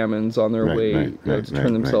support the Hammonds on their way to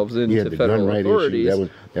turn themselves into federal authorities. Issue.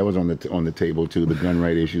 That was on the table too. The gun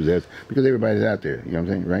right issues. That's because everybody's out there. You know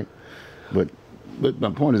what I'm saying, right? But my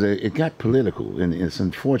point is that it got political, and it's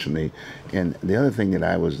unfortunately. And the other thing that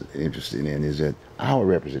I was interested in is that our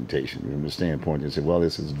representation, from the standpoint, they said, well,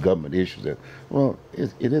 this is government issues. Well,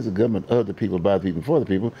 it is a government of the people, by the people, for the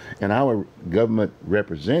people, and our government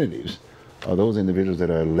representatives are those individuals that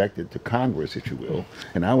are elected to Congress, if you will.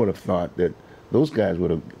 And I would have thought that those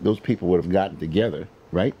people would have gotten together,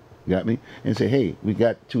 right? Got me? And say, hey, we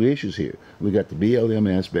got two issues here. We got the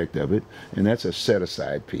BLM aspect of it, and that's a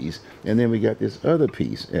set-aside piece. And then we got this other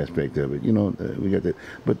piece aspect of it. You know, we got that.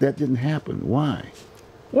 But that didn't happen. Why?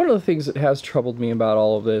 One of the things that has troubled me about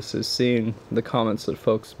all of this is seeing the comments that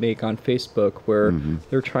folks make on Facebook where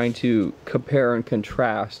they're trying to compare and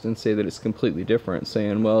contrast and say that it's completely different,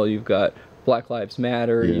 saying, well, you've got Black Lives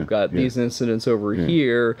Matter, you've got these incidents over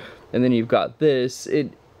here, and then you've got this.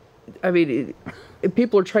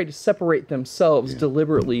 People are trying to separate themselves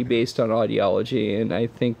deliberately based on ideology, and I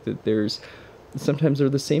think that sometimes they're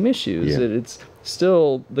the same issues. It's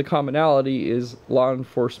still, the commonality is law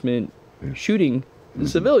enforcement shooting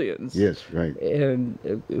civilians. Yes, right. And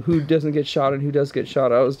who doesn't get shot and who does get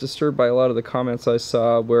shot. I was disturbed by a lot of the comments I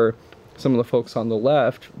saw where some of the folks on the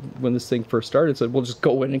left, when this thing first started, said, well, just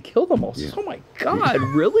go in and kill them all. Oh, my God,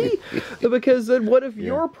 really? Because then what if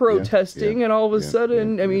you're protesting and all of a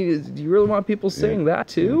sudden, I mean, do you really want people saying that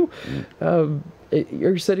too?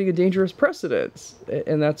 You're setting a dangerous precedent.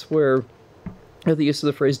 And that's where the use of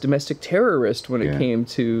the phrase domestic terrorist when it came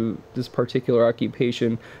to this particular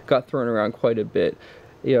occupation got thrown around quite a bit.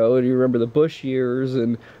 You know, you remember the Bush years,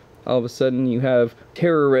 and all of a sudden you have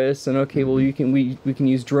terrorists, and okay, well, we can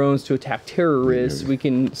use drones to attack terrorists, we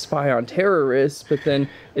can spy on terrorists, but then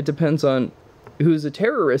it depends on who's a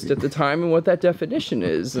terrorist at the time and what that definition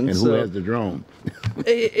is. And so, who has the drone?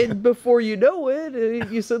 before you know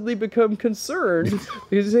it, you suddenly become concerned.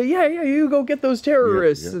 You say, yeah, you go get those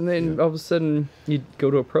terrorists. And then all of a sudden you go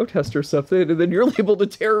to a protest or something, and then you're labeled a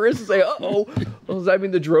terrorist and say, uh-oh, well, does that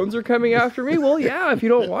mean the drones are coming after me? Well, yeah, if you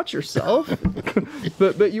don't watch yourself.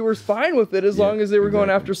 but you were fine with it as long as they were going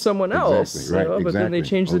after someone else. Exactly, right, But then they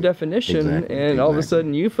changed the definition, exactly, and all of a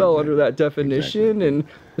sudden you fell under that definition, and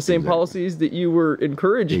the same Exactly. policies that you were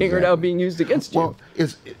encouraging are now being used against you. Well,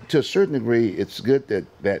 it's to a certain degree, it's good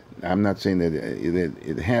that I'm not saying that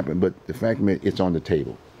it happened, but the fact that it's on the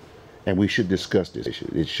table, and we should discuss this issue.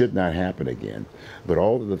 It should not happen again. But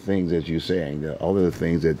all of the things that you're saying, all of the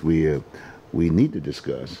things that we need to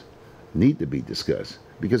discuss, need to be discussed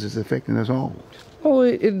because it's affecting us all.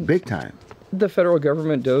 Well, Big time. the federal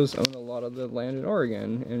government does own a lot of the land in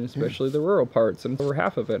Oregon, and especially the rural parts, and over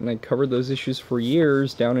half of it. And I covered those issues for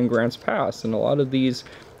years down in Grants Pass, and a lot of these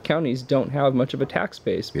counties don't have much of a tax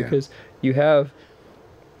base because you have,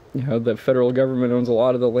 the federal government owns a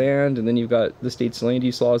lot of the land, and then you've got the state's land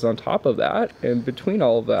use laws on top of that, and between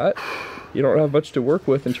all of that, you don't have much to work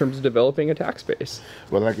with in terms of developing a tax base.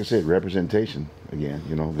 Well, like I said, representation, again,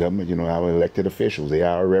 government, our elected officials, they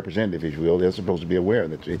are our representatives, if you will. They're supposed to be aware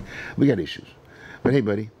of that. We got issues. But hey,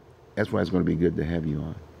 buddy, that's why it's going to be good to have you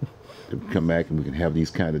on, to come back and we can have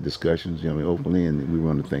these kind of discussions, openly, and we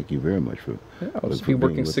want to thank you very much for I'll just be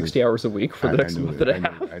working 60 hours a week for the next month and a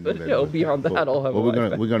half. But beyond that, I'll have. Well,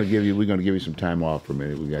 we're going to give you some time off for a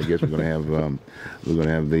minute. I guess we're going to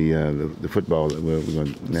have the football. We're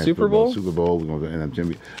going to Super Bowl. Super Bowl. We're going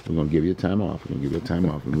to give you time off. We're going to give you time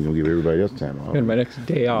off, and we're going to give everybody else time off. And my next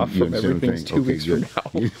day off from everything's 2 weeks from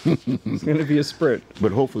now. It's going to be a sprint.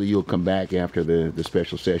 But hopefully you'll come back after the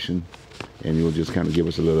special session, and you'll just kind of give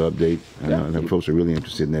us a little update. And folks are really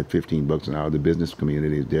interested in that $15 an hour. The business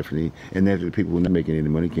community is definitely, and that's the people who are not making any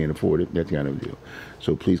money, can't afford it, that kind of deal.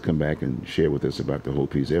 So please come back and share with us about the whole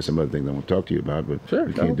piece. There's some other things I want to talk to you about, but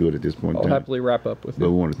we can't do it at this point in time. I'll happily wrap up with it. But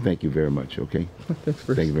we want to thank you very much, okay?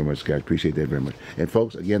 Thank you very much, Scott. Appreciate that very much. And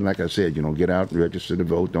folks, again, like I said, get out, register to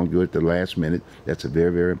vote. Don't do it at the last minute. That's a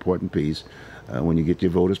very, very important piece. When you get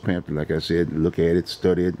your voters pamphlet, like I said, look at it,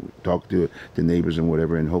 study it, talk to the neighbors and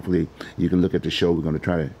whatever, and hopefully you can look at the show. We're going to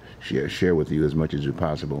try to share with you as much as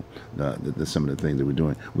possible some of the things that we're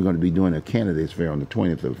doing. We're going to be doing a candidates fair on the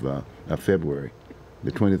 20th of February.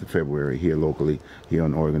 The 20th of February here locally, here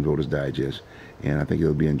on Oregon Voters Digest, and I think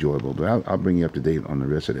it'll be enjoyable. But I'll bring you up to date on the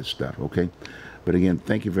rest of that stuff, okay? But again,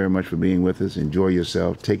 thank you very much for being with us. Enjoy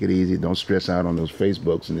yourself. Take it easy. Don't stress out on those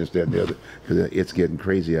Facebooks and this, that, and the other, because it's getting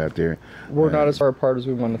crazy out there. We're not as far apart as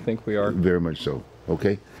we want to think we are. Very much so,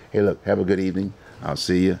 okay? Hey, look, have a good evening. I'll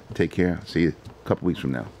see you. Take care. See you a couple weeks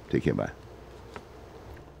from now. Take care. Bye.